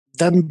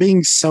them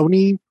being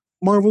Sony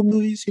Marvel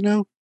movies,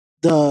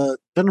 the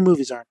Venom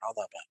movies aren't all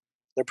that bad.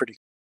 They're pretty.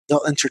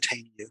 They'll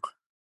entertain you.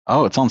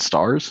 Oh, it's on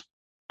Stars?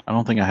 I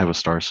don't think I have a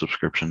Stars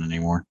subscription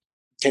anymore.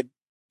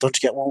 Don't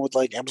you get one with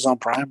like Amazon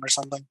Prime or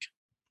something?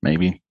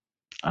 Maybe.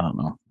 I don't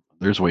know.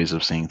 There's ways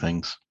of seeing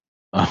things.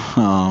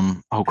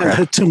 Oh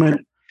crap.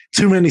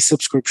 Too many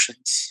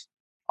subscriptions.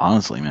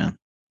 Honestly, man.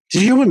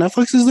 Did you hear what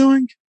Netflix is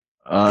doing?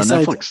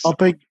 Besides Netflix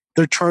upping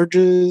their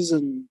charges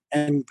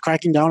and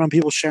cracking down on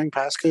people sharing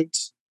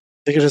passcodes,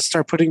 they're gonna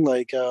start putting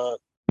like I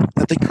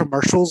think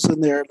commercials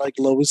in their like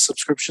lowest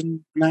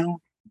subscription now.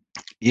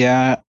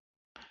 Yeah.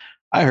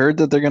 I heard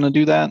that they're gonna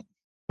do that,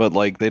 but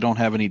like they don't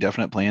have any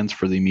definite plans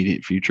for the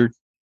immediate future.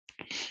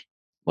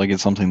 Like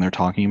it's something they're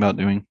talking about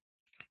doing.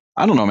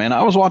 I don't know, man.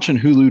 I was watching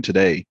Hulu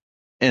today,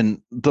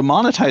 and the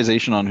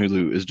monetization on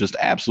Hulu is just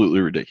absolutely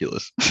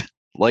ridiculous.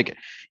 Like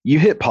you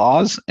hit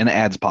pause and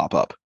ads pop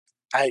up.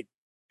 I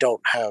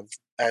don't have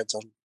ads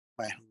on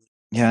my Hulu.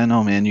 Yeah, I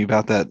know, man. You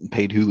about that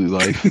paid Hulu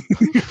life.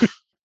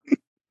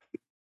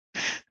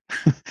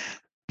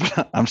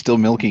 I'm still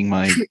milking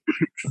my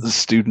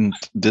student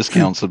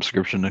discount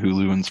subscription to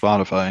Hulu and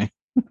Spotify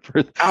for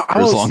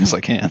as long as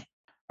I can.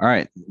 All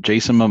right.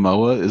 Jason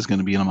Momoa is going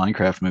to be in a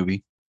Minecraft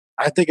movie.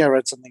 I think I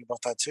read something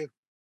about that too.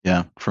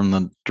 Yeah, from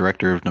the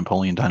director of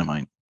Napoleon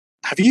Dynamite.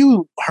 Have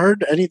you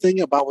heard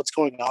anything about what's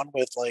going on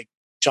with like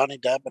Johnny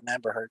Depp and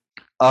Amber Heard?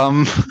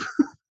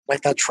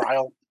 Like that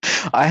trial?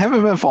 I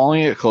haven't been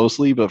following it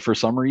closely, but for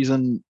some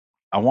reason,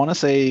 I want to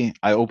say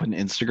I opened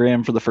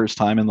Instagram for the first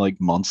time in like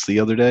months the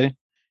other day,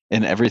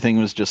 and everything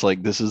was just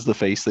like, this is the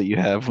face that you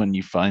have when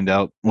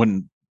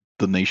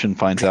the nation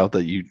finds out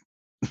that you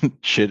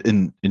shit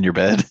in your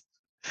bed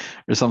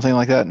or something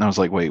like that. And I was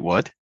like, wait,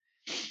 what?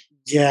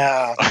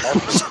 Yeah, that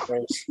was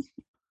gross.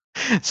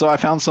 So I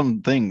found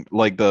something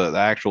like the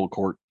actual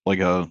court, like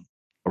a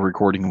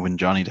recording when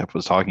Johnny Depp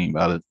was talking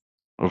about it,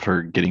 of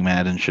her getting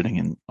mad and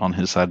shitting on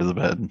his side of the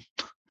bed.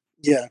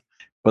 Yeah.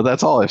 But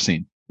that's all I've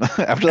seen.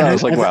 After that, I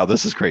was like, wow,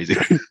 this is crazy.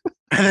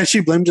 And then she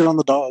blamed it on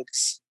the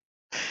dogs.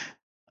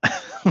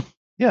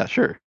 Yeah,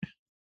 sure.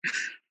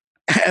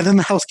 And then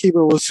the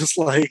housekeeper was just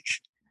like,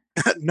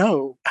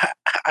 no,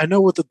 I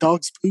know what the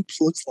dog's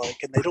poops looks like,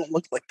 and they don't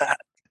look like that.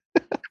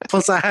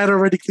 Plus, I had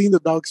already cleaned the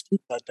dog's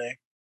poop that day.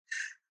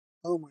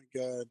 Oh my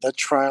God, that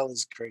trial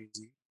is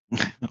crazy.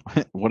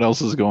 What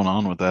else is going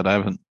on with that? I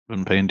haven't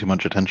been paying too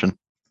much attention.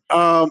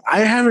 I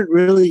haven't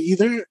really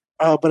either,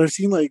 but I've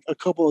seen like a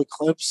couple of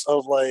clips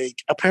of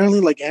like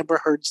apparently like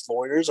Amber Heard's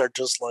lawyers are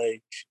just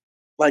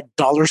like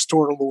dollar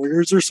store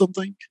lawyers or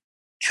something,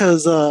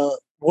 because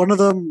one of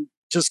them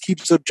just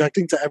keeps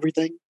objecting to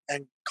everything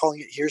and calling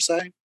it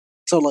hearsay.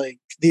 So like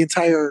the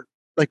entire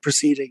like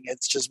proceeding,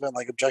 it's just been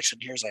like objection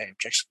hearsay,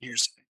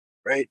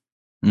 right?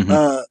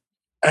 Mm-hmm.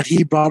 And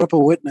he brought up a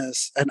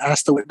witness and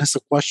asked the witness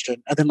a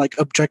question, and then like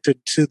objected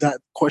to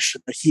that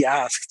question that he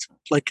asked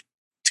like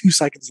 2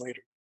 seconds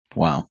later.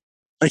 Wow.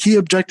 Like he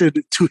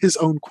objected to his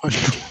own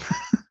question.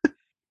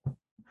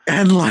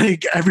 And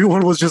like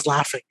everyone was just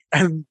laughing.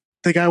 And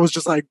the guy was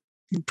just like,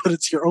 but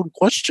it's your own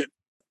question.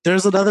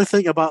 There's another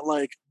thing about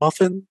like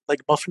Muffin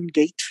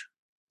Gate.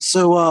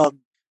 So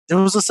there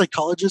was a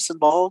psychologist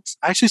involved.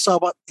 I actually saw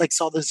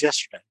this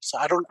yesterday. So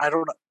I don't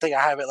think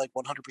I have it like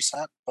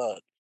 100%,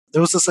 but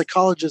there was a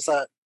psychologist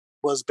that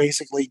was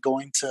basically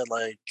going to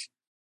like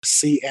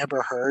see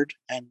Amber Heard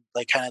and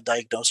like kind of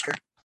diagnose her.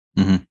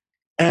 Mm-hmm.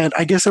 And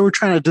I guess they were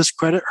trying to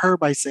discredit her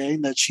by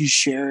saying that she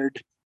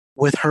shared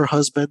with her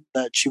husband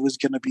that she was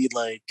going to be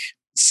like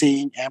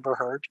seeing Amber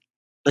Heard,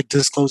 like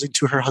disclosing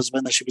to her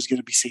husband that she was going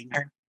to be seeing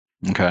her.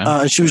 Okay.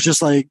 And she was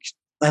just like,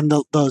 and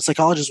the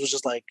psychologist was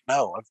just like,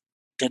 no, I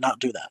did not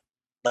do that.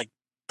 Like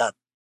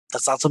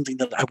that's not something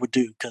that I would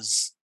do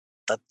because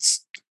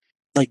that's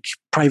like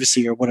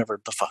privacy or whatever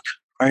the fuck,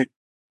 right?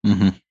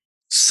 Mm-hmm.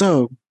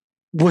 So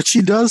what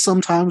she does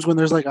sometimes when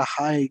there's like a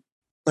high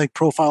like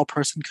profile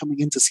person coming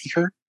in to see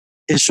her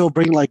is she'll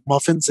bring like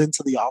muffins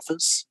into the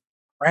office,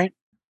 right?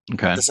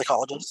 Okay. The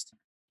psychologist.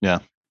 Yeah.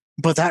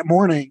 But that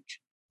morning,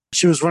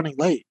 she was running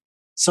late.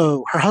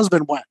 So her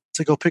husband went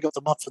to go pick up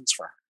the muffins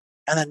for her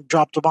and then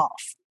dropped them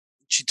off.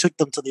 She took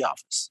them to the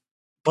office.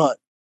 But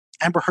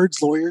Amber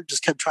Heard's lawyer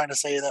just kept trying to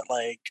say that,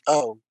 like,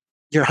 oh,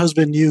 your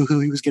husband knew who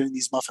he was getting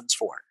these muffins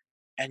for.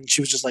 And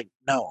she was just like,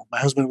 no, my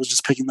husband was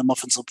just picking the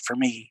muffins up for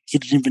me. He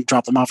didn't even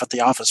drop them off at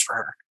the office for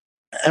her.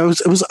 It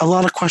was a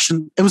lot of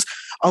question. It was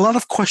a lot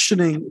of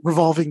questioning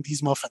revolving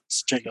these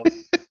muffins, Jacob.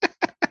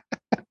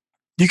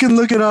 You can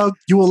look it up.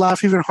 You will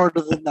laugh even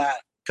harder than that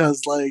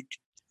because, like,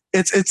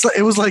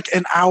 it was like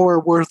an hour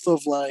worth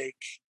of like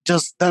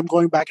just them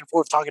going back and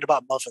forth talking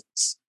about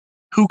muffins.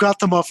 Who got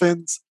the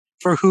muffins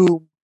for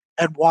whom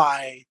and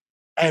why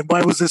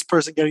was this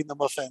person getting the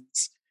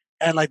muffins?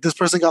 And like this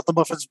person got the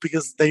muffins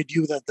because they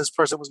knew that this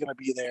person was going to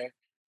be there.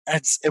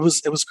 And it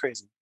was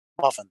crazy.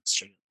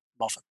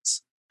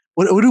 Muffins.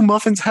 What do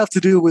muffins have to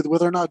do with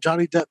whether or not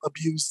Johnny Depp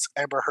abused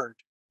Amber Heard,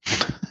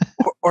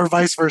 or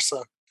vice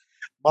versa?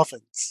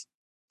 Muffins.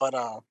 But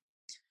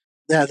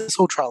yeah, this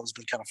whole trial has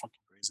been kind of fucking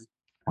crazy.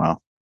 Wow.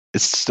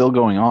 It's still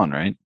going on,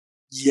 right?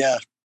 Yeah.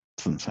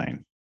 It's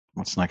insane.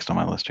 What's next on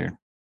my list here?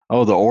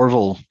 Oh, the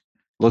Orville.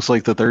 Looks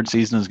like the third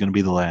season is going to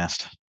be the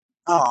last.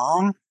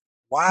 Oh,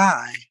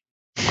 why?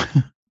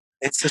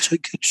 It's such a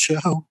good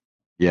show.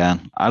 Yeah,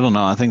 I don't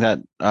know. I think that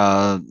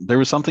there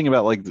was something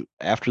about like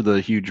after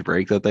the huge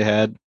break that they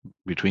had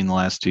between the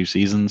last two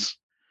seasons,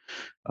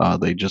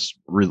 they just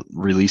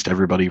released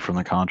everybody from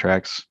the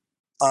contracts.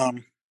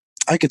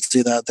 I could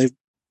see that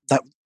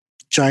that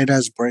giant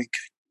ass break.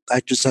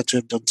 Actors had to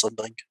have done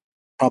something.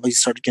 Probably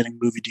started getting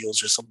movie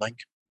deals or something.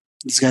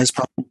 This guy's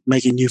probably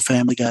making new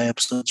Family Guy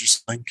episodes or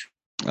something.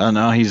 No,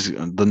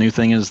 the new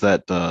thing is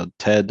that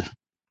Ted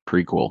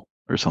prequel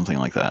or something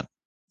like that.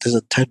 There's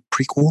a Ted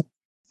prequel.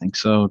 I think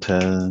so.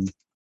 Ted.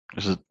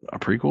 Is it a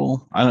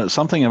prequel? I know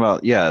something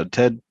about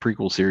Ted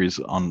prequel series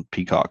on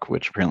Peacock,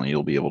 which apparently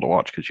you'll be able to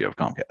watch because you have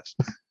Comcast.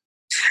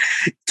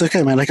 It's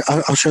okay, man.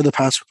 I'll share the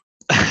password.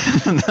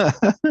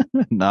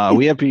 Nah,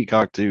 we have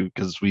Peacock too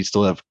because we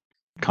still have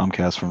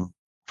Comcast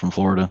from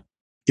Florida.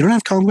 You don't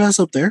have Comcast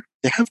up there?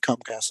 They have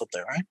Comcast up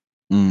there,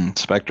 right?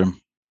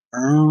 Spectrum.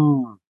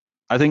 Oh.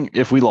 I think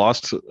if we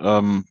lost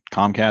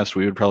Comcast,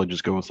 we would probably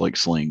just go with like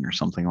Sling or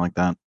something like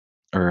that.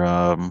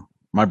 Or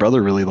my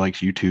brother really likes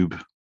YouTube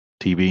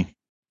TV.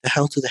 The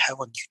hell do they have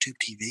on YouTube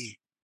TV?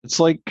 It's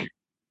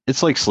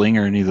like Sling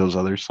or any of those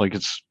others. Like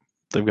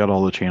they've got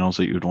all the channels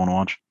that you would want to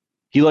watch.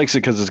 He likes it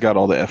because it's got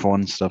all the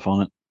F1 stuff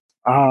on it.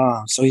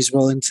 Ah, so he's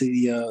well into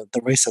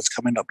the race that's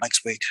coming up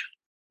next week.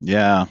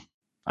 Yeah,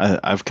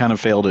 I've kind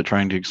of failed at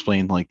trying to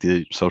explain like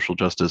the social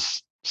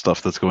justice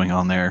stuff that's going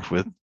on there.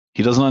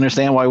 He doesn't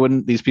understand why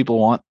wouldn't these people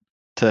want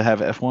to have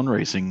F1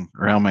 racing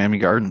around Miami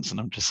Gardens, and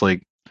I'm just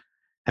like,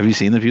 have you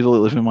seen the people that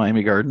live in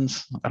Miami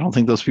Gardens? I don't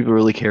think those people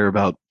really care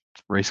about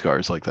race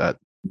cars like that.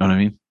 You know what I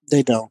mean?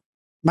 They don't.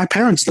 My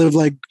parents live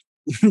like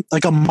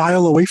like a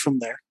mile away from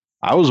there.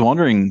 I was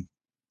wondering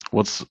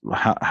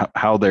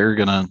how they're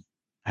gonna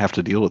have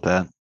to deal with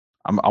that.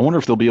 I wonder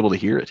if they'll be able to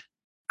hear it.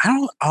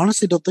 I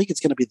honestly don't think it's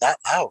going to be that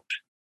loud.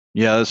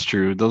 Yeah, that's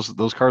true.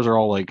 Those cars are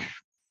all like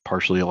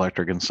partially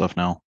electric and stuff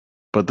now,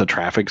 but the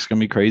traffic's gonna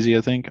be crazy.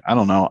 I think. I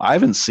don't know. I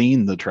haven't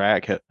seen the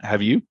track.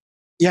 Have you?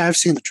 Yeah, I've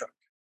seen the truck.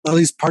 At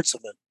least parts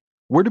of it.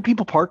 Where do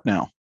people park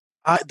now?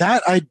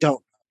 That I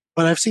don't.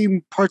 But I've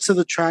seen parts of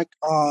the track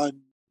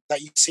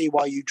that you see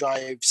while you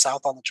drive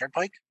south on the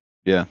turnpike.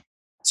 Yeah.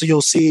 So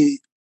you'll see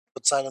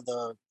what side of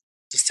the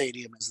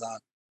stadium is that.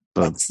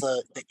 That's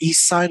the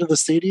east side of the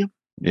stadium.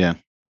 Yeah.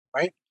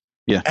 Right?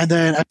 Yeah. And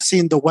then I've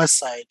seen the west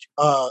side,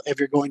 if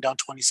you're going down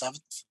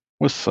 27th.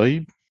 West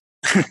side?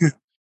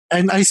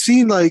 And I've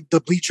seen like the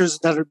bleachers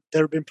that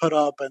have been put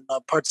up and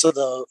parts of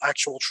the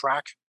actual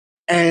track.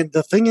 And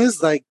the thing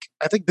is, like,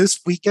 I think this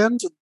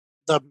weekend,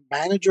 the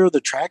manager of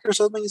the track or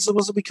something is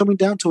supposed to be coming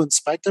down to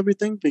inspect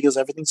everything because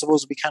everything's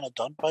supposed to be kind of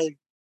done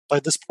by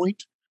this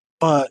point.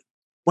 But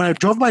when I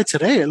drove by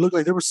today, it looked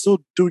like they were still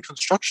doing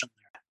construction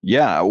there.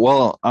 Yeah,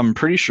 well, I'm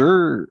pretty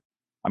sure.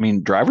 I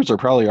mean, drivers are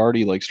probably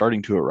already like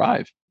starting to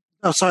arrive.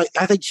 No, so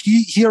I think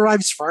he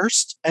arrives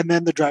first, and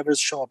then the drivers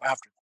show up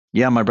after.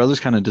 Yeah, my brother's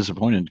kind of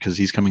disappointed because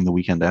he's coming the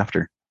weekend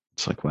after.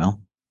 It's like,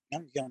 well, yeah,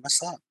 you're gonna miss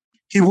that.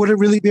 He wouldn't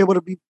really be able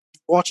to be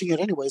watching it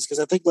anyways because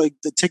I think like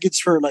the tickets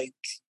for like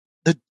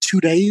the 2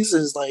 days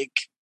is like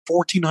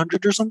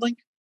 $1,400 or something.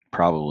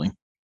 Probably.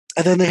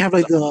 And then they have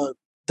like the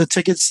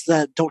tickets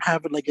that don't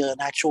have like an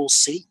actual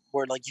seat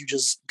where like you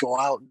just go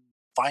out and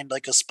find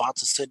like a spot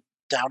to sit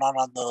down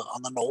on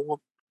the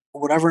knoll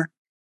or whatever.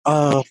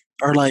 Are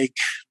like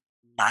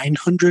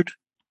 $900.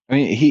 I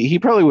mean, he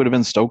probably would have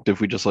been stoked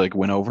if we just like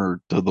went over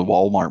to the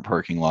Walmart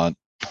parking lot.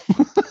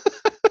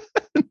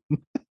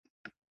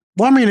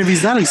 Well, I mean, if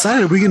he's that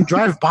excited, we can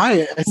drive by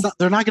it.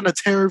 They're not going to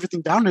tear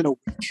everything down in a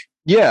week.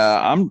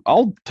 Yeah,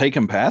 I'll take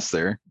him past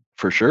there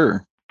for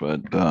sure, but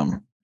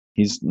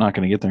he's not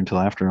going to get there until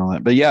after all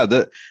that. But yeah,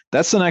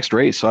 that's the next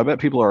race, so I bet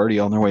people are already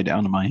on their way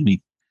down to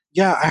Miami.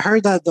 Yeah, I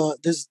heard that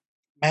this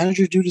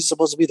manager dude is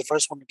supposed to be the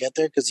first one to get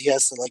there because he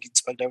has to like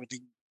inspect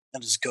everything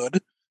that is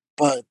good.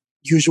 But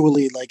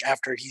usually like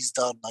after he's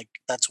done, like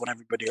that's when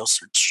everybody else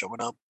starts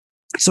showing up.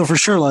 So for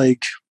sure,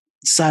 like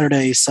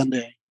Saturday,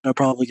 Sunday, they're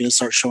probably gonna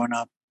start showing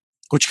up,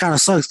 which kind of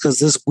sucks because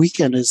this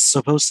weekend is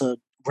supposed to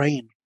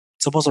rain.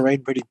 It's supposed to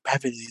rain pretty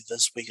heavily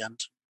this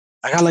weekend.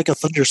 I got like a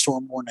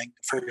thunderstorm warning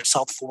for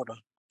South Florida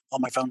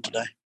on my phone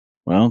today.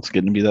 Well, it's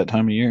getting to be that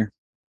time of year.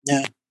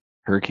 Yeah,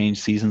 Hurricane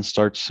season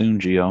starts soon,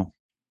 Gio.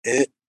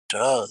 it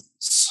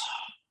does.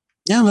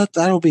 Yeah,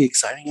 that'll be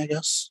exciting, I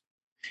guess.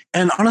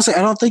 And honestly,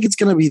 I don't think it's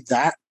gonna be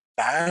that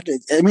bad.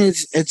 I mean,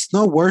 it's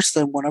no worse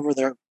than whenever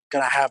they're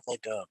gonna have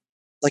like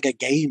a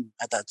game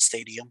at that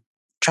stadium.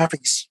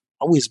 Traffic's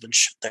always been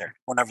shit there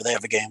whenever they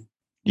have a game.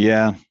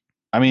 Yeah.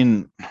 I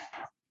mean,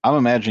 I'm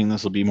imagining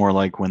this will be more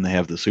like when they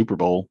have the Super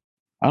Bowl.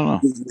 I don't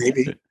know.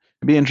 Maybe. It'd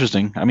be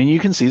interesting. I mean, you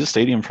can see the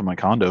stadium from my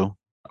condo.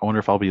 I wonder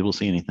if I'll be able to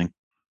see anything.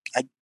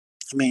 I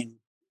mean,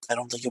 I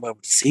don't think I'll be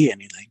able to see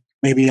anything.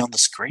 Maybe on the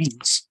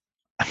screens.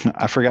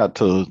 I forgot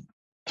to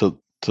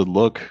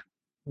look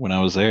when I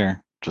was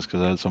there just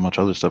because I had so much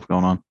other stuff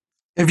going on.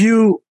 If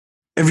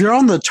you're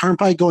on the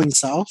turnpike going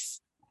south,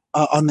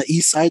 on the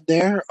east side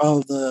there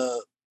of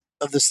the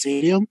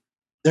stadium,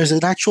 there's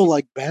an actual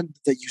like bend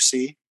that you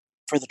see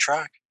for the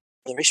track,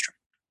 for the racetrack.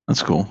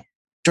 That's cool.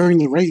 During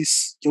the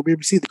race, you'll be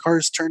able to see the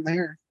cars turn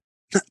there.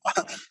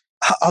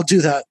 I'll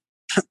do that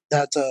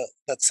that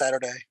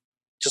Saturday.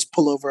 Just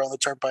pull over on the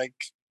turnpike,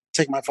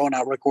 take my phone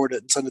out, record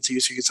it, and send it to you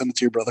so you can send it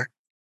to your brother.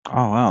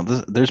 Oh wow,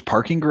 there's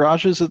parking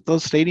garages at the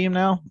stadium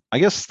now. I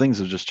guess things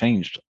have just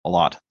changed a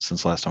lot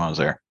since last time I was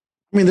there.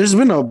 I mean, there's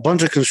been a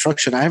bunch of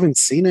construction. I haven't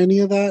seen any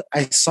of that.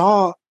 I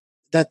saw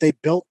that they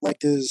built like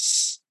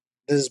this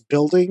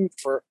building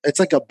for, it's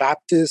like a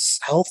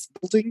Baptist health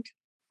building.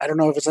 I don't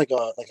know if it's like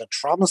a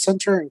trauma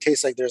center in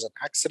case like there's an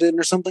accident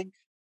or something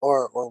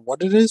or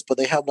what it is, but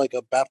they have like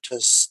a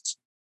Baptist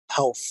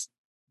health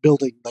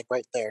building like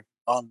right there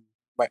on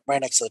right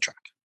next to the track.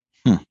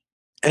 And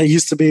it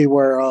used to be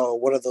where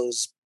one of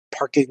those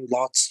parking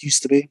lots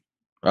used to be.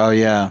 Oh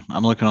yeah,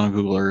 I'm looking on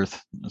Google Earth.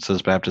 It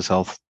says Baptist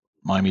Health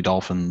Miami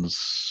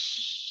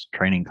Dolphins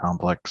Training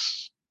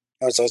Complex.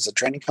 Oh, so it's a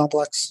training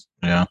complex?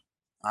 Yeah.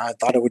 I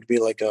thought it would be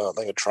like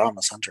a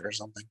trauma center or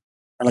something.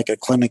 Or like a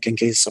clinic in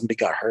case somebody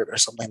got hurt or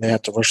something. They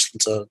had to rush them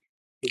to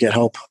get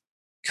help.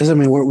 Because I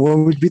mean, where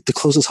would be the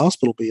closest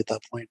hospital be at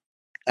that point?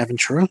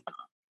 Aventura?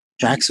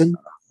 Jackson?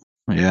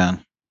 Yeah.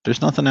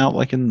 There's nothing out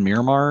like in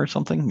Miramar or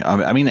something.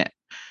 I mean,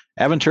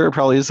 Aventura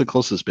probably is the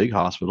closest big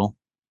hospital.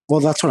 Well,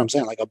 that's what I'm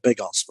saying, like a big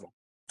hospital.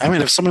 I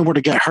mean, if someone were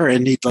to get hurt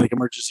and need like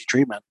emergency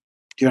treatment,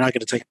 you're not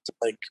going to take it to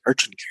like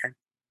urgent care.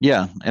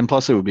 Yeah, and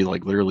plus it would be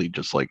like literally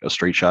just like a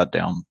straight shot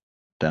down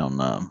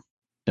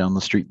the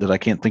street that I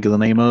can't think of the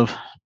name of.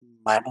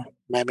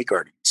 Miami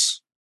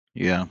Gardens.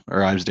 Yeah,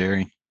 or Ives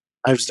Dairy.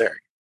 Ives Dairy.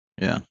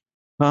 Yeah.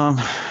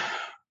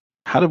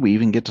 How did we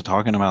even get to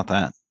talking about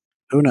that?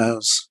 Who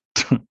knows?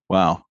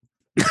 Wow.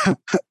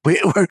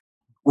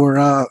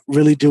 We're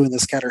really doing the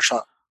scatter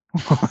shot.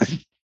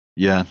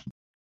 Yeah.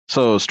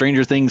 So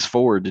Stranger Things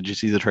 4, did you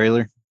see the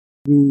trailer?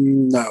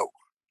 No.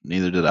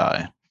 Neither did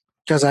I.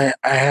 Because I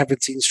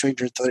haven't seen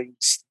Stranger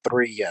Things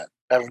 3 yet.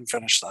 I haven't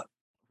finished that.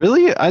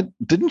 Really?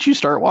 Didn't you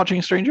start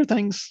watching Stranger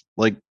Things?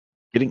 Like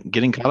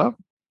getting caught up?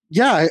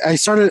 Yeah, I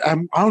started.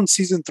 I'm on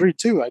season 3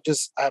 too.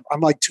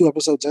 I'm like 2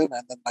 episodes in,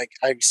 and then like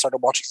I started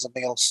watching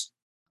something else.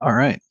 All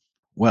right.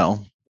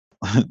 Well,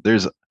 there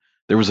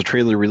was a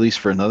trailer released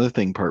for another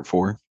thing, part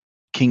 4,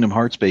 Kingdom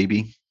Hearts,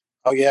 baby.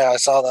 Oh yeah, I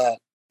saw that.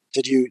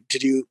 Did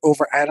you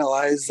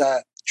overanalyze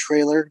that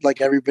trailer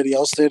like everybody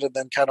else did, and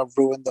then kind of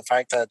ruin the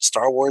fact that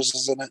Star Wars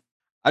is in it?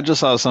 I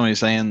just saw somebody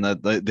saying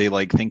that they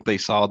like think they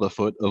saw the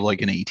foot of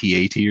like an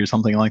AT-AT or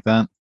something like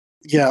that.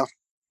 Yeah,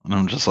 and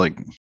I'm just like,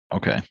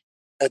 okay.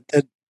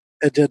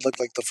 It did look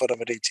like the foot of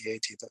an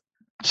AT-AT.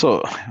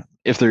 So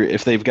if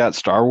they've got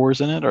Star Wars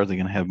in it, are they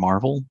going to have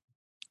Marvel?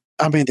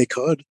 I mean, they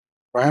could.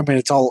 Right? I mean,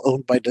 it's all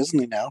owned by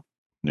Disney now.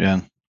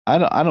 Yeah, I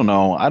don't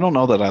know. I don't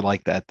know that I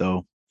like that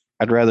though.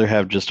 I'd rather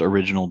have just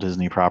original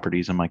Disney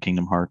properties in my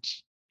Kingdom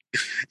Hearts.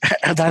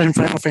 And that in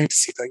Final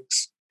Fantasy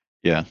things.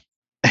 Yeah.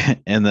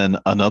 And then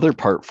another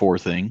part 4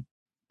 thing,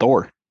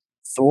 Thor.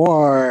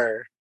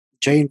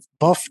 Jane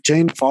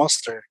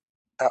Foster.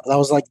 That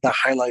was like the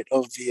highlight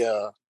of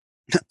the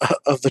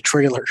of the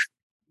trailer.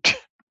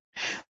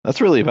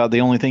 That's really about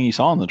the only thing you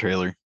saw in the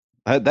trailer.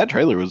 That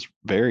trailer was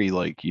very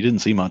like you didn't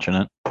see much in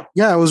it.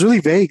 Yeah, it was really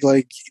vague.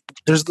 Like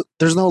there's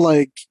no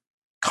like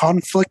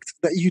conflict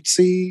that you'd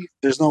see.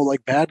 There's no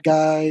like bad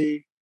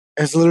guy.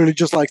 It's literally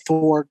just like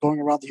Thor going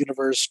around the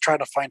universe trying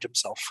to find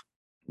himself.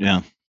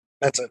 Yeah.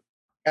 That's it.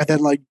 And then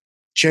like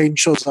Jane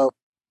shows up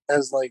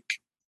as like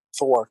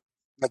Thor.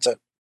 That's it.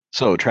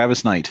 So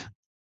Travis Knight,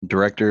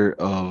 director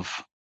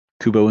of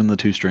Kubo and the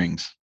Two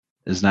Strings,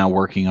 is now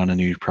working on a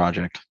new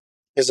project.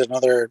 Is it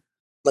another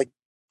like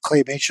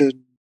claymation?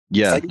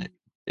 Yeah. thing?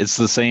 It's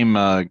the same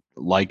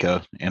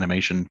Leica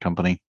animation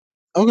company.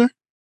 Okay.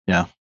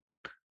 Yeah.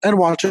 I'd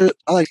watch it.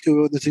 I like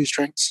Kubo and the Two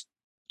Strings.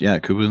 Yeah,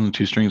 Kubo and the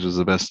Two Strings was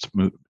the best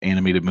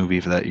animated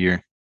movie for that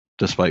year,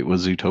 despite what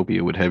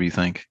Zootopia would have you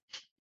think.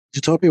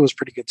 Zootopia was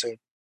pretty good too.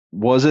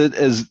 Was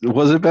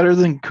it better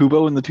than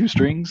Kubo and the Two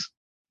Strings?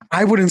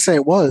 I wouldn't say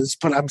it was,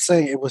 but I'm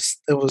saying it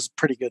was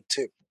pretty good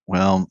too.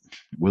 Well,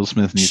 Will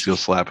Smith needs to go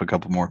slap a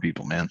couple more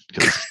people, man.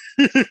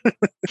 'cause-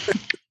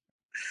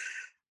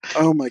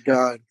 Oh my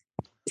god,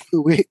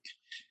 we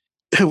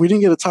we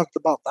didn't get to talk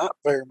about that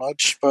very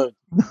much, but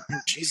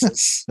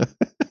Jesus,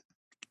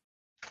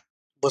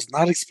 was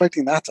not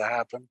expecting that to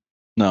happen.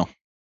 no,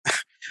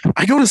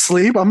 I go to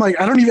sleep. I'm like,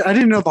 I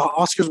didn't know the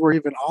Oscars were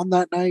even on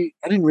that night.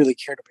 I didn't really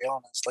care, to be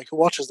honest. Like, who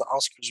watches the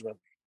Oscars really?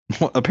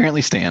 well,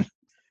 apparently Stan.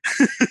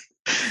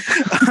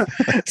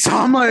 So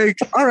I'm like,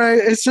 all right,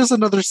 it's just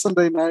another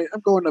Sunday night.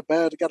 I'm going to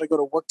bed. I got to go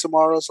to work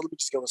tomorrow, so let me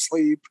just go to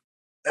sleep.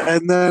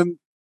 And then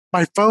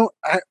my phone.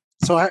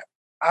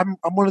 I'm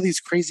one of these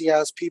crazy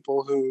ass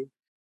people who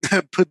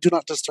put do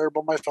not disturb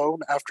on my phone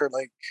after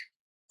like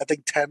I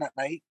think 10 at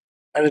night,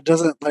 and it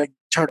doesn't like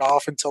turn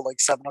off until like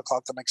 7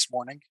 o'clock the next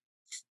morning.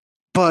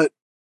 But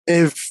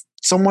if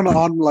someone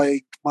on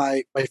like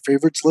my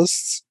favorites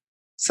lists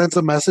sends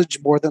a message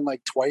more than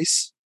like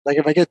twice, like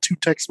if I get two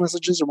text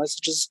messages or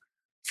messages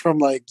from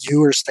like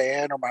you or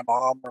Stan or my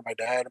mom or my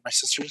dad or my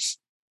sisters,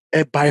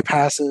 it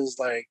bypasses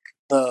like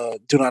the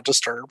do not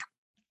disturb.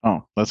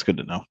 Oh, that's good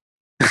to know.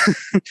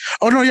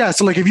 Oh no, yeah.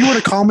 So like if you were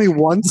to call me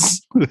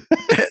once,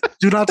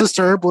 do not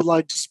disturb would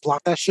like just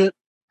block that shit.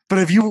 But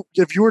if you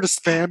were to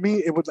spam me,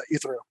 it would let you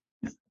through.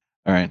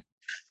 All right.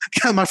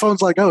 My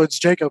phone's like, oh, it's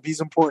Jacob. He's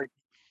important.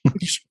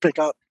 You should pick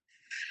up.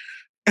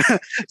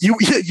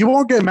 You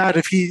won't get mad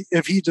if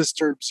he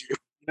disturbs you.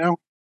 You know,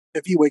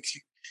 if he wakes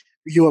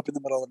you up in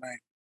the middle of the night.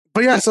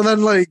 But yeah, so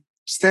then like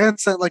Stan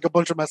sent like a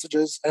bunch of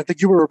messages. I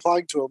think you were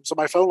replying to him, so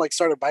my phone like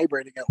started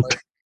vibrating at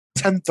like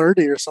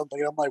 10:30 or something.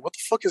 And I'm like, what the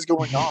fuck is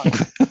going on?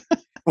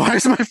 Why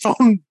is my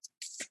phone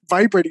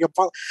vibrating?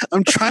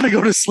 I'm trying to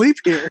go to sleep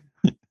here.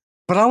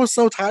 But I was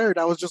so tired.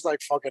 I was just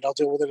like, fuck it, I'll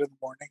deal with it in the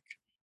morning.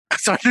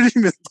 So I didn't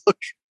even look.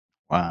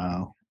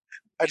 Wow.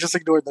 I just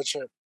ignored that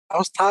shit. I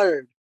was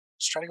tired.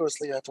 Just trying to go to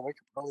sleep. I had to wake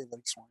up early the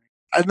next morning.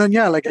 And then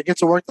yeah, like I get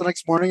to work the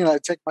next morning and I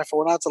take my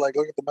phone out to like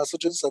look at the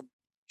messages, and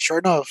sure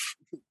enough,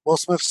 Will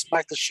Smith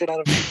smacked the shit out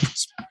of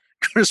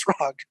Chris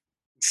Rock.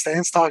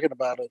 Stan's talking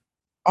about it.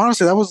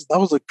 Honestly, that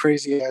was a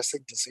crazy ass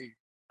thing to see.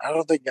 I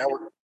don't think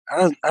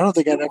I don't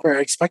think I'd ever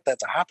expect that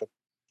to happen.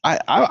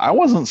 I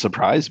wasn't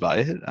surprised by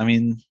it. I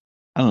mean,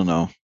 I don't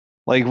know.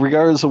 Like,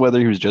 regardless of whether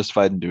he was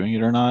justified in doing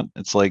it or not,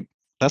 it's like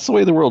that's the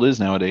way the world is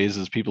nowadays.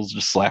 Is people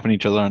just slapping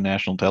each other on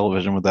national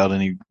television without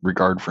any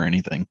regard for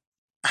anything.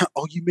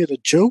 Oh, you made a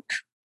joke?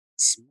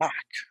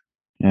 Smack.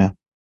 Yeah.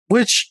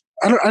 Which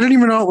I don't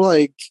even know.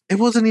 Like, it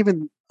wasn't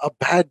even a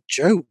bad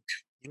joke.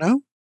 You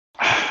know,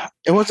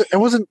 it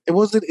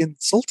wasn't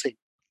insulting.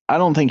 I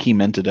don't think he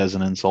meant it as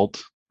an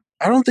insult.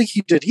 I don't think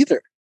he did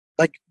either.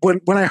 Like when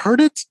I heard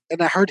it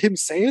and I heard him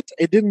say it,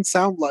 it didn't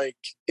sound like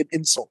an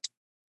insult.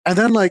 And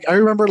then like I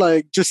remember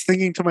like just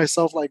thinking to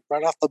myself like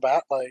right off the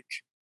bat, like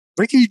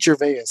Ricky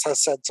Gervais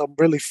has said some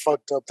really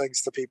fucked up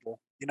things to people.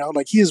 You know,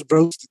 like he has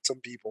roasted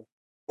some people,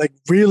 like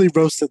really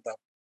roasted them,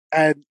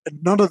 and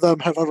none of them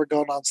have ever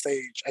gone on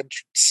stage and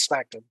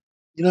smacked him.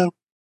 You know,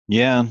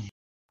 Yeah.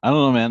 I don't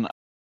know, man.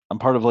 I'm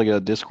part of like a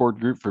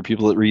Discord group for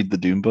people that read the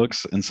Doom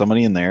books, and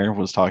somebody in there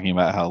was talking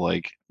about how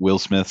like Will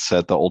Smith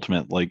set the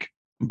ultimate like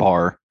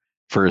bar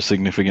for a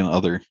significant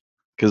other.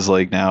 Because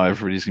like now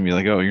everybody's gonna be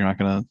like, oh, you're not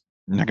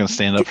gonna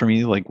stand up for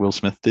me like Will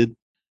Smith did.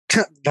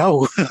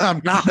 no,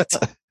 I'm not.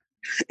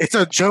 It's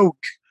a joke.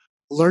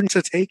 Learn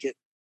to take it.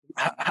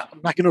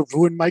 I'm not going to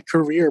ruin my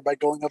career by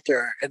going up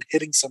there and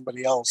hitting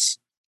somebody else.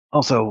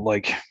 Also,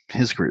 like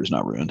his career's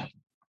not ruined.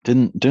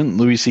 Didn't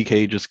Louis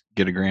C.K. just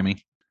get a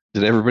Grammy?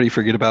 Did everybody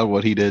forget about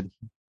what he did?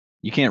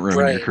 You can't ruin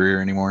your Right.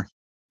 career anymore.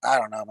 I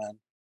don't know,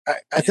 man.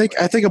 I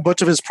think a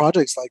bunch of his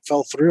projects like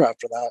fell through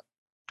after that.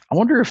 I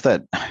wonder if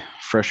that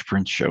Fresh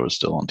Prince show is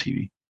still on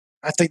TV.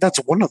 I think that's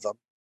one of them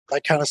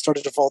that kind of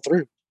started to fall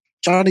through.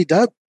 Johnny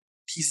Depp,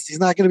 he's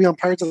not going to be on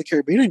Pirates of the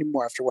Caribbean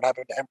anymore after what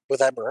happened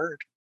with Amber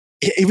Heard.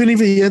 Even if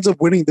he ends up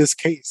winning this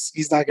case,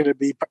 he's not going to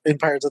be in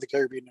Pirates of the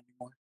Caribbean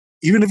anymore.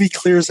 Even if he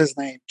clears his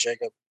name,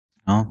 Jacob.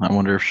 Oh, I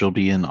wonder if she'll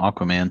be in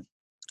Aquaman.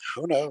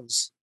 Who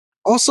knows?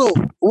 Also,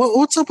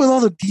 what's up with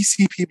all the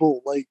DC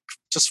people like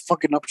just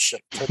fucking up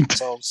shit for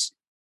themselves?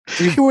 Did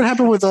you hear what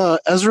happened with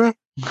Ezra?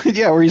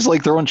 Yeah, where he's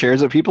like throwing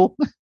chairs at people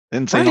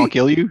and saying I'll Right.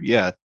 kill you.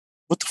 Yeah.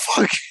 What the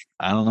fuck?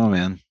 I don't know,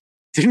 man.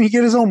 Didn't he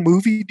get his own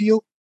movie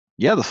deal?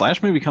 Yeah, the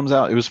Flash movie comes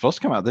out. It was supposed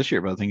to come out this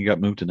year, but I think it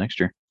got moved to next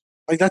year.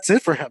 Like that's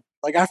it for him.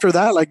 Like after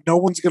that, like no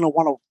one's gonna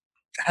want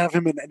to have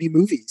him in any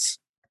movies.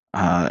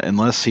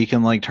 Unless he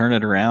can like turn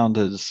it around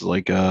as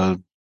like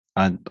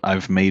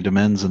I've made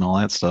amends and all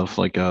that stuff,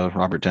 like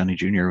Robert Downey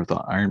Jr. with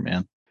Iron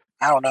Man.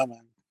 I don't know,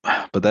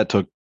 man. But that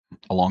took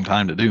a long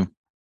time to do.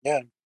 Yeah,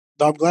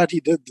 no, I'm glad he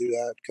did do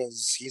that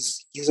because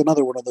he's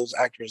another one of those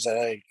actors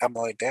that I'm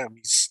like, damn,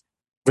 he's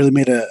really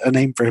made a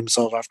name for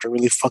himself after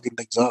really fucking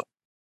things up.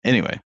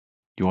 Anyway,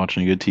 you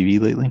watching any good TV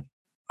lately?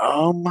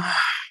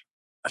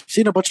 I've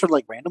seen a bunch of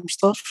like random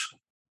stuff.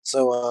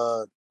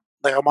 So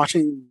like I'm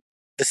watching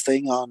this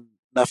thing on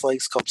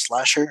Netflix called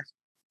Slasher.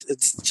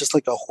 It's just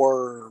like a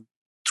horror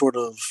sort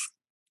of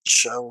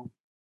show.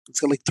 It's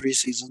got like 3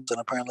 seasons, and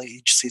apparently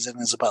each season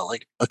is about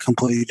like a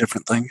completely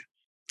different thing.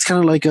 It's kind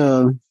of like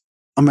a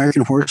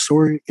American Horror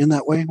Story in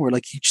that way, where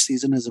like each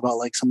season is about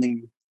like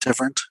something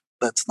different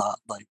that's not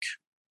like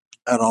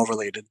at all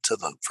related to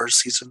the first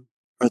season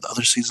or the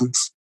other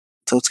seasons.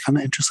 So it's kind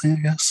of interesting,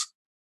 I guess.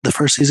 The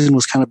first season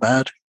was kind of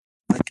bad,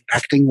 like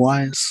acting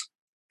wise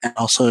and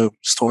also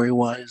story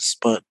wise,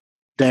 but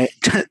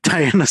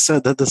Diana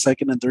said that the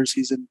second and third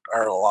season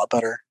are a lot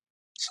better.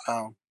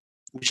 So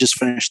we just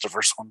finished the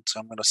first one,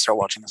 so I'm gonna start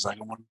watching the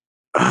second one.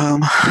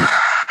 Um,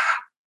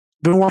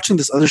 been watching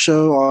this other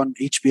show on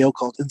HBO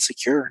called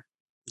Insecure.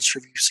 Not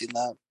sure if you've seen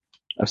that.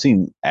 I've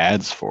seen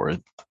ads for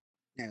it.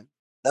 Yeah,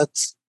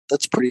 that's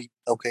pretty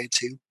okay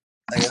too,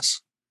 I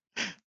guess.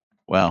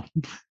 Wow.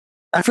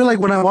 I feel like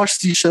when I watch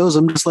these shows,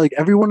 I'm just like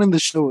everyone in the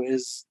show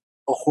is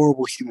a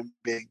horrible human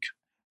being.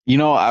 You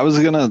know, I was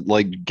gonna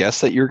like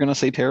guess that you're gonna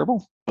say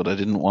terrible, but I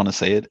didn't want to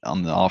say it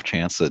on the off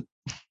chance that.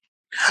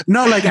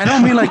 No, like I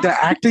don't mean like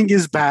the acting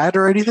is bad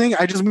or anything.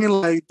 I just mean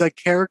like the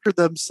character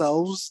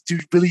themselves do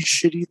really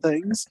shitty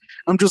things.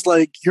 I'm just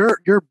like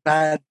you're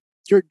bad.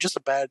 You're just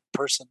a bad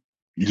person.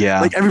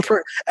 Yeah, Like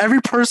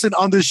every person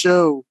on the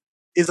show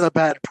is a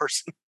bad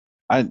person.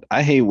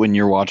 I hate when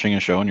you're watching a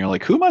show and you're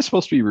like, who am I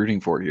supposed to be rooting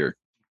for here?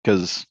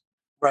 Because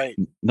Right.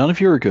 none of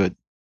you are good.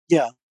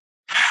 Yeah.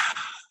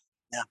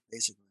 Yeah,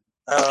 basically.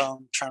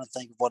 Trying to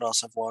think of what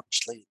else I've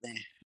watched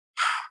lately.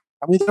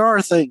 I mean, there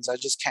are things I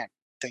just can't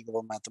think of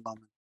them at the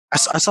moment. I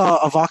saw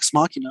a Vox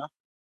Machina.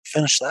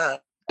 Finished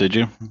that. Did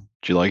you?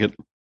 Did you like it?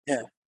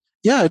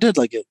 Yeah, I did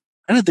like it.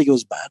 I didn't think it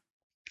was bad.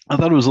 I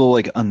thought it was a little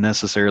like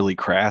unnecessarily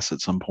crass at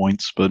some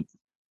points, but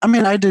I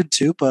mean, I did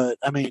too, but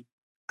I mean,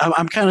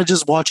 I'm kind of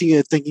just watching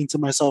it, thinking to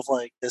myself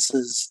like, this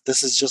is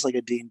just like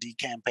a D&D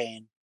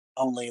campaign.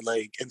 Only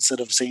like instead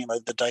of seeing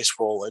like the dice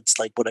roll, it's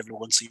like what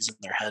everyone sees in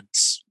their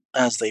heads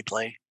as they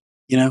play.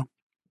 You know,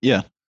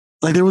 yeah,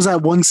 like there was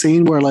that one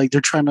scene where like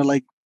they're trying to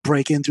like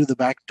break in through the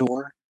back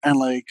door, and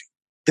like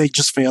they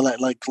just fail at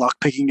like lock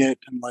picking it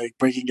and like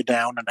breaking it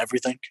down and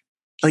everything.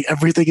 Like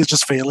everything is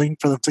just failing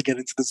for them to get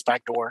into this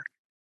back door,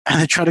 and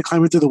they try to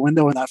climb it through the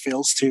window, and that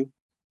fails too.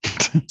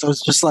 So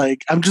it's just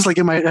like I'm just like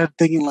in my head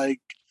thinking like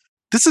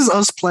this is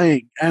us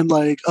playing and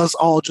like us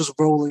all just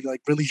rolling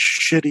like really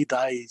shitty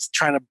dice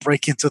trying to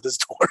break into this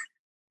door.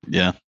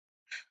 yeah.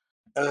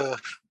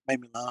 Made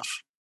me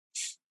laugh.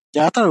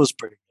 Yeah, I thought it was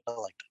pretty good. I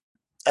liked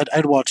it.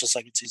 I'd watch the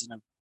second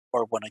season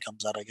or when it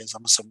comes out. I guess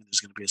I'm assuming there's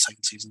going to be a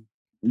second season.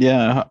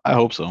 Yeah, I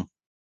hope so. All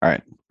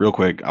right, real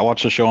quick. I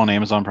watched a show on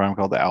Amazon Prime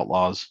called The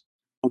Outlaws.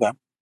 Okay.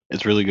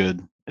 It's really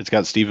good. It's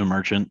got Stephen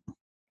Merchant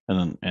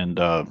and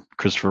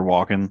Christopher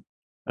Walken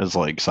as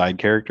like side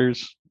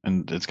characters,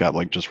 and it's got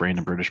like just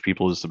random British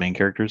people as the main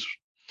characters.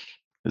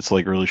 It's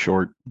like really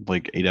short,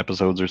 like 8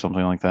 episodes or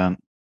something like that.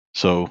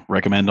 So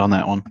recommend on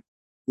that one.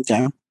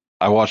 Okay.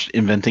 I watched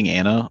Inventing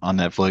Anna on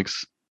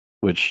Netflix,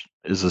 which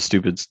is a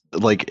stupid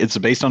like it's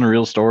based on a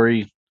real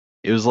story.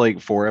 It was like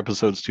 4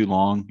 episodes too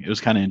long. It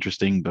was kind of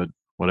interesting, but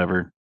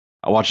whatever.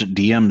 I watched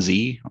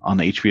DMZ on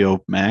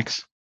HBO Max.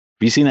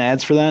 Have you seen the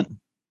ads for that?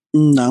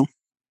 No.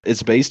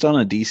 It's based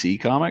on a DC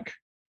comic.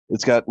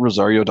 It's got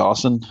Rosario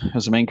Dawson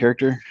as the main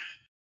character.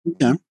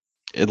 Okay.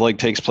 It like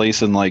takes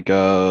place in like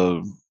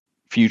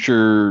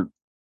future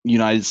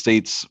United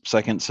States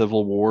second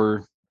Civil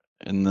War,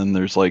 and then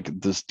there's like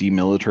this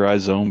demilitarized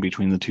zone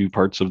between the two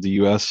parts of the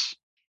US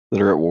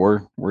that are at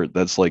war, where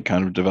that's like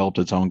kind of developed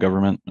its own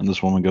government, and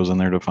this woman goes in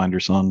there to find her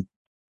son.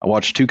 I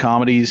watched 2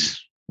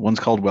 comedies. One's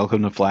called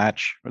Welcome to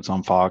Flatch. It's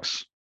on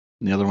Fox.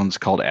 And the other one's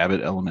called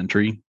Abbott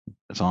Elementary.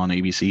 It's on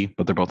ABC,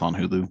 but they're both on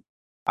Hulu.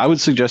 I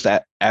would suggest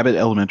Abbott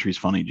Elementary is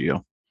funny,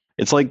 Gio.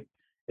 It's like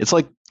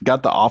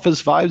got the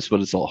Office vibes, but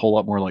it's a whole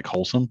lot more like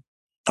wholesome.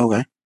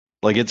 Okay.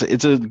 Like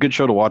it's a good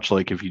show to watch.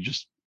 Like if you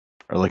just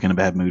are like in a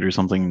bad mood or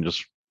something and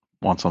just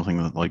want something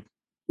that like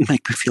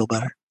Make me feel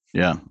better.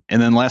 yeah.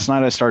 And then last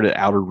night I started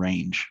Outer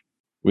Range,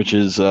 which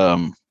is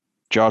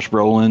Josh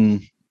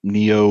Brolin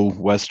neo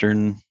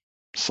western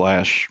 /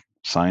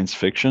 science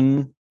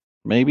fiction,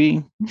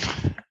 maybe.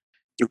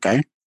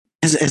 Okay.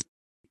 Is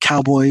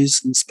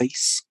cowboys in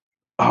space?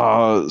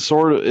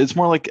 Sort of. It's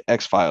more like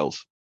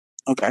X-Files.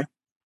 Okay.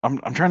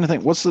 I'm trying to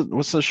think. What's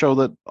the show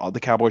that the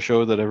cowboy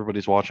show that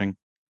everybody's watching?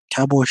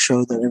 Cowboy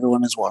show that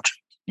everyone is watching.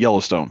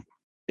 Yellowstone.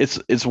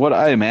 It's what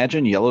I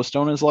imagine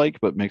Yellowstone is like,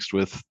 but mixed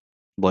with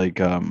like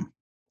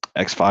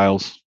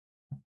X-Files.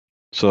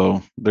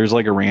 So there's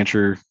like a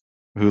rancher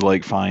who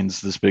like finds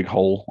this big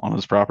hole on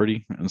his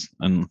property,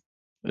 and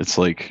it's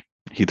like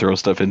he throws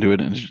stuff into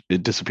it and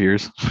it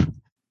disappears.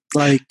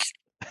 Like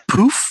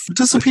poof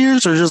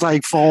disappears, or just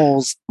like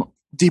falls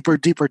deeper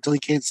till he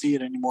can't see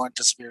it anymore and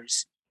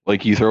disappears.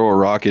 Like you throw a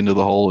rock into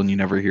the hole and you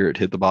never hear it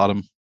hit the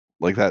bottom,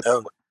 like that.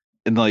 Oh.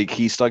 And like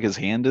he stuck his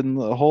hand in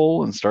the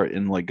hole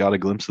and like got a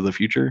glimpse of the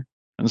future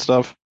and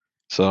stuff.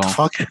 So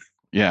Fuck.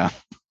 yeah.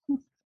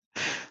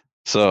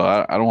 So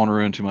I don't want to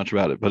ruin too much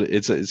about it, but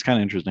it's kind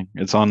of interesting.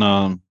 It's on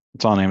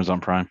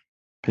Amazon Prime.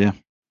 But yeah.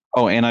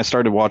 Oh, and I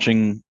started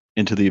watching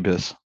Into the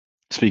Abyss.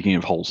 Speaking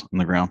of holes in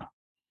the ground.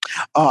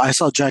 Oh, I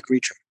saw Jack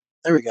Reacher.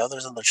 There we go.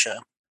 There's another show.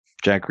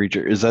 Jack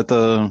Reacher. Is that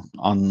the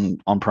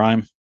on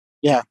Prime?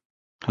 Yeah.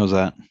 How's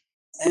that?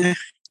 Eh.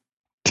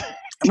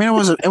 I mean,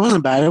 it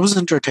wasn't bad. It was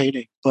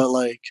entertaining, but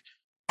like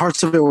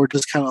parts of it were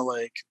just kind of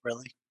like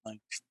really like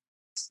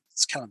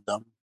it's kind of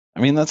dumb. I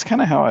mean, that's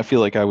kind of how I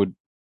feel like I would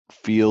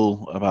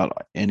feel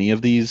about any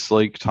of these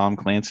like Tom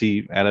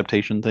Clancy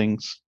adaptation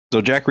things. So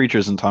Jack Reacher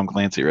isn't Tom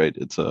Clancy, right?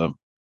 It's the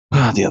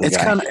other It's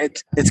guy.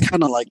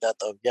 kind of like that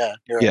though. Yeah,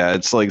 you're right. Yeah,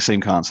 it's like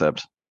same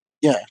concept.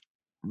 Yeah.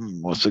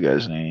 What's the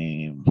guy's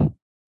name?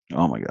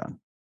 Oh my god.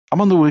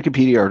 I'm on the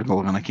Wikipedia article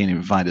and I can't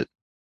even find it.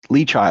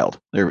 Lee Child.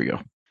 There we go.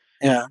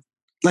 Yeah.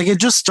 Like it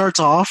just starts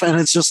off and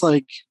it's just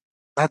like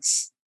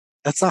that's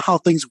not how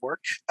things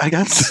work, I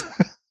guess.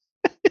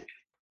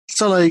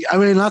 So like I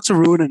mean not to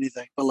ruin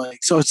anything, but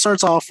like so it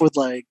starts off with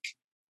like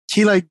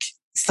he like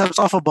steps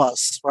off a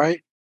bus,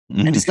 right?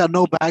 And Mhm. he's got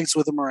no bags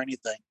with him or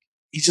anything.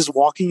 He's just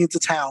walking into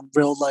town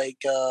real like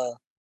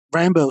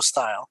Rambo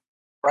style,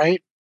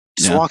 right?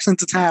 Just Yeah. walks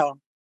into town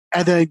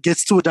and then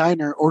gets to a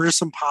diner, orders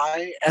some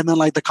pie, and then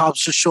like the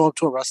cops just show up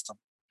to arrest him.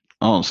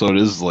 Oh, so it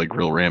is like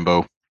real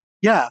Rambo.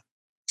 Yeah.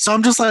 So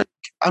I'm just like,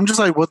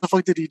 what the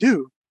fuck did he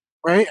do?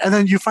 Right? And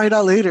then you find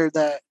out later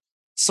that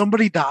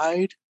somebody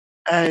died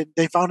and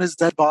they found his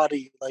dead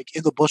body like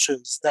in the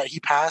bushes that he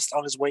passed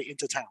on his way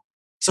into town.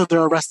 So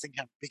they're arresting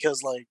him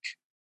because like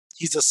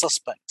he's a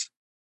suspect.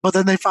 But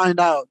then they find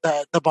out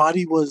that the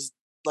body was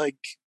like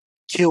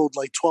killed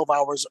like 12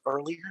 hours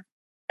earlier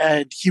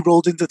and he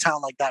rolled into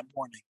town like that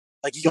morning.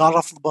 Like he got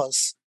off the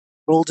bus,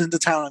 rolled into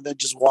town and then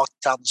just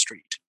walked down the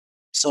street.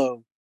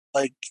 So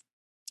like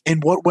in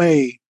what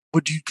way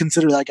would you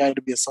consider that guy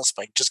to be a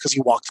suspect just because he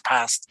walked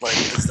past like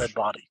his dead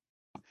body?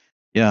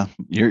 Yeah,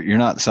 you're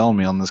not selling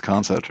me on this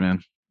concept,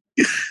 man.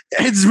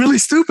 It's really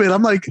stupid.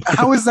 I'm like,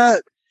 how is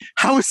that?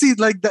 How is he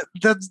like that?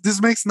 This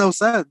makes no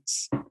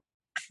sense.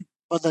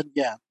 But then,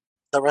 yeah,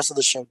 the rest of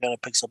the show kind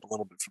of picks up a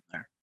little bit from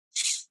there.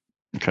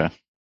 Okay.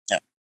 Yeah.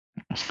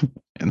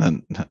 And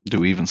then do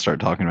we even start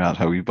talking about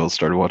how we both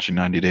started watching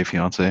 90 Day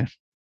Fiance?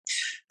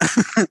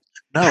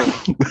 No,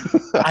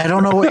 I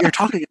don't know what you're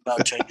talking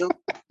about, Jacob.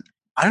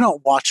 I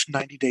don't watch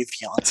 90 Day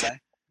Fiance.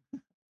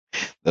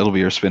 That'll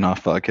be our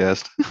spin-off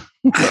podcast.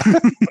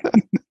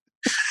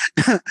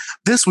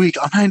 This week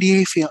on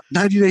 90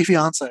 Day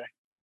Fiance,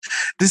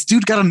 this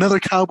dude got another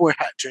cowboy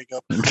hat,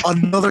 Jacob.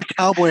 Another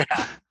cowboy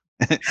hat.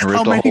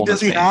 How many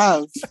does he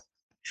have?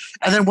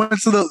 And then went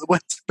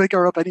to pick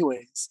her up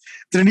anyways.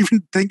 Didn't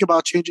even think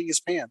about changing his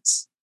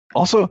pants.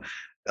 Also,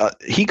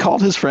 he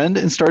called his friend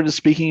and started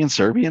speaking in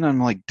Serbian.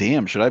 I'm like,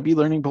 damn, should I be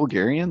learning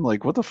Bulgarian?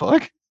 Like, what the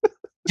fuck?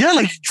 Yeah,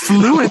 like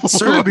fluent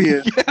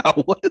Serbian. Yeah,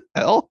 what the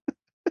hell?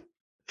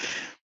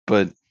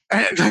 But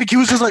And, like, he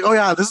was just like, "Oh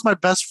yeah, this is my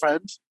best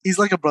friend. He's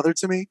like a brother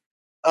to me.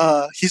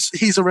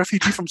 He's a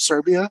refugee from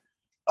Serbia."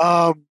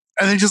 And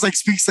then just like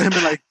speaks to him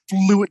in like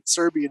fluent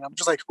Serbian. I'm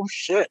just like, "Oh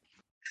shit!"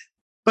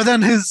 But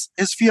then his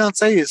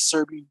fiance is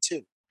Serbian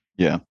too.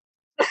 yeah,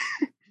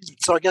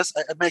 So I guess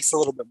it makes a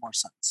little bit more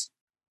sense.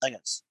 I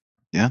guess.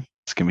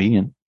 it's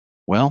convenient.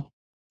 Well,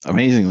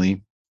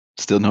 amazingly,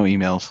 still no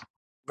emails.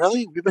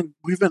 Really,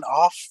 we've been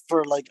off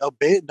for like a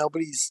bit.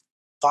 Nobody's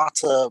thought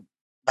to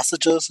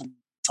message us and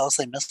tell us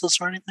they missed us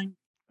or anything.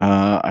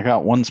 I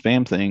got one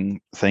spam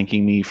thing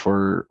thanking me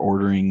for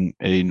ordering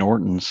a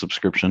Norton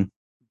subscription.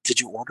 Did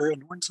you order a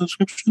Norton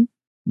subscription?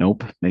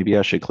 Nope. Maybe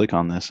I should click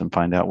on this and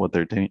find out what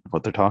they're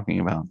what they're talking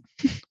about.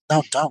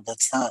 No, don't.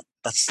 That's not.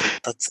 That's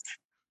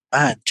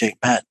bad, Jake.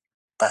 Bad.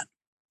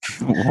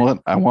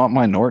 What? I want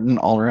my Norton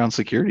all-around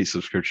security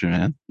subscription,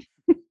 man.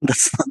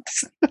 That's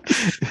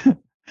not.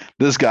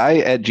 This guy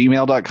at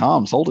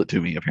gmail.com sold it to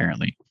me,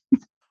 apparently.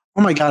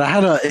 Oh my god, I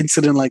had an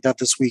incident like that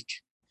this week.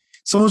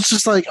 So it's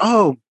just like,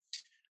 oh,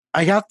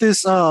 I got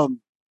this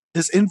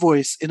this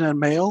invoice in a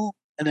mail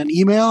and an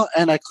email,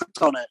 and I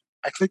clicked on it.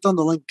 I clicked on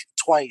the link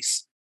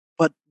twice,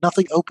 but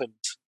nothing opened.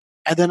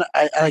 And then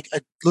I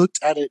looked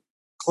at it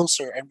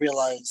closer and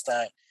realized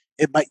that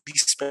it might be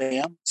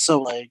spam. So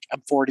like,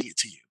 I'm forwarding it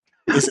to you.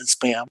 Is it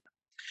spam?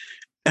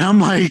 And I'm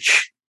like,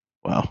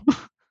 Wow.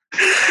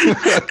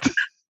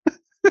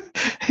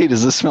 Hey,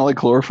 does this smell like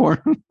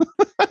chloroform?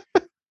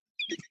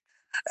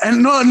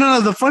 and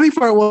no. The funny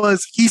part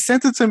was he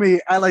sent it to me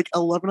at like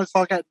 11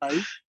 o'clock at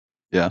night.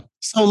 Yeah.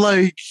 So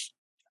like,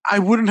 I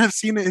wouldn't have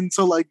seen it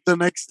until like the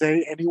next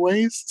day,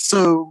 anyways.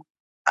 So,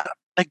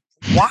 like,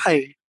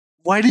 why?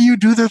 Why do you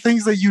do the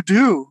things that you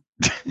do?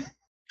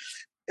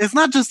 It's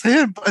not just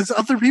him; it's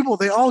other people.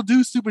 They all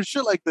do stupid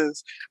shit like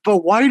this. But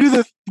why do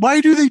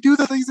they do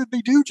the things that they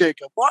do,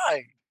 Jacob?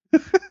 Why?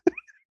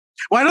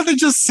 Why don't they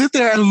just sit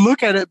there and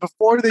look at it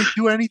before they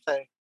do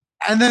anything,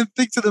 and then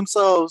think to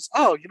themselves,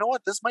 "Oh, you know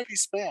what? This might be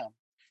spam."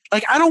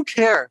 Like, I don't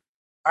care.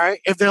 All right,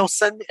 if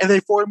they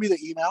forward me the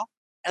email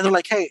and they're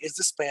like, "Hey, is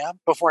this spam?"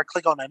 Before I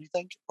click on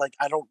anything, like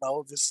I don't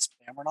know if this is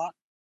spam or not.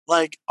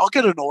 Like, I'll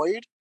get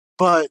annoyed,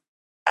 but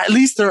at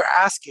least they're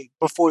asking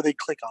before they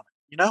click on it.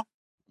 You know,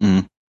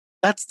 Mm.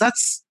 that's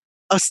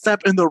a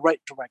step in the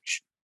right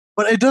direction.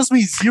 But it does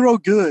me zero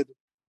good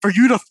for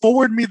you to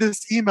forward me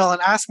this email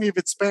and ask me if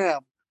it's spam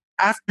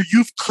after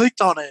you've clicked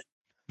on it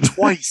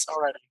twice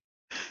already.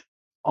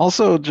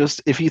 Also,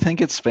 just if you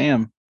think it's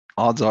spam,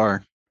 odds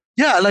are.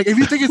 Yeah, like if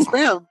you think it's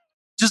spam,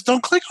 just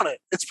don't click on it.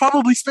 It's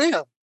probably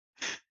spam.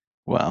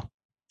 Well,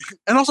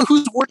 And also,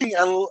 who's working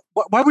at?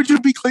 Why would you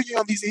be clicking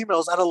on these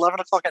emails at 11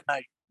 o'clock at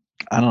night?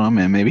 I don't know,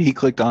 man. Maybe he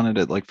clicked on it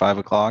at like 5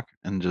 o'clock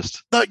and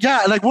just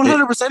Yeah, like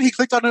 100%. He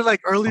clicked on it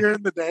like earlier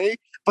in the day,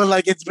 but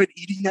like it's been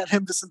eating at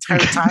him this entire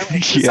time,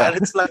 and he Yeah.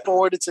 decided to like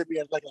forward it to me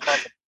at like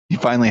 11. he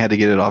finally had to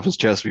get it off his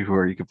chest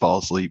before he could fall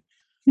asleep.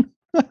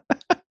 Just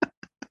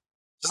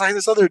like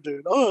this other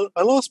dude. Oh,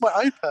 I lost my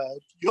iPad.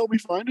 You help me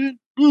find it?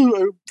 Ooh,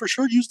 I for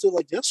sure used it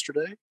like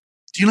yesterday.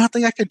 Do you not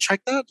think I can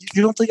check that?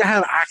 You don't think I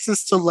have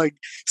access to like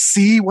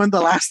see when the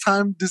last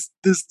time this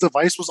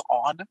device was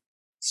on?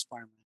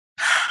 Spider-Man.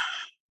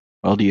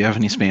 Well, do you have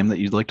any spam that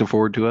you'd like to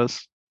forward to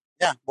us?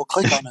 Yeah, we'll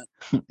click on it.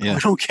 Yeah.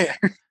 We don't care.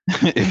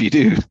 If you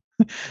do,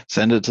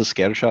 send it to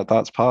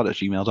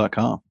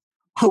scattershotthoughtspod@gmail.com.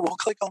 We'll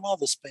click on all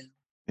the spam.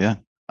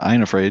 I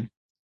ain't afraid.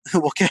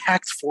 We'll get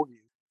hacked for you.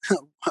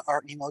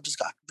 Our email just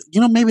got.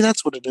 Maybe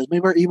that's what it is.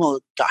 Maybe our email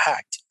got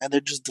hacked, and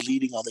they're just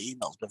deleting all the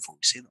emails before we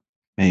see them.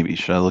 Maybe.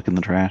 Should I look in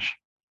the trash?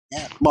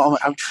 Yeah. Well,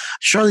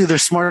 surely they're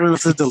smart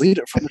enough to delete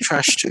it from the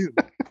trash too.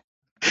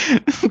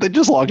 They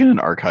just log in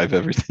and archive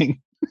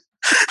everything.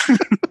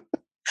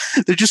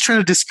 They're just trying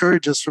to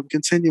discourage us from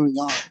continuing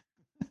on.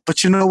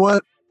 But you know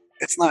what?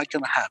 It's not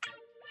going to happen.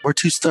 We're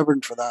too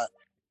stubborn for that.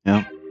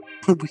 Yeah.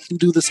 We can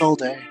do this all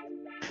day.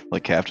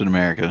 Like Captain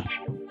America.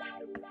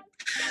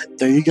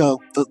 There you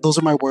go. Those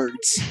are my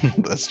words.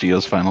 That's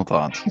Gio's final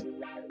thoughts.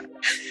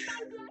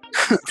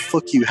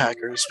 Fuck you,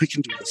 hackers. We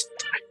can do this all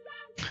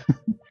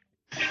day.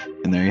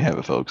 And there you have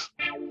it, folks.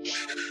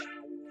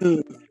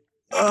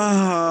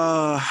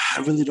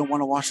 I really don't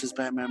want to watch this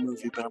Batman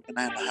movie, but I'm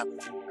gonna have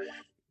to.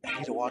 I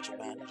need to watch it,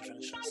 man. I need to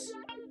finish this.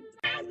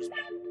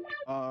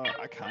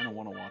 I kind of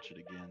want to watch it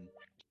again.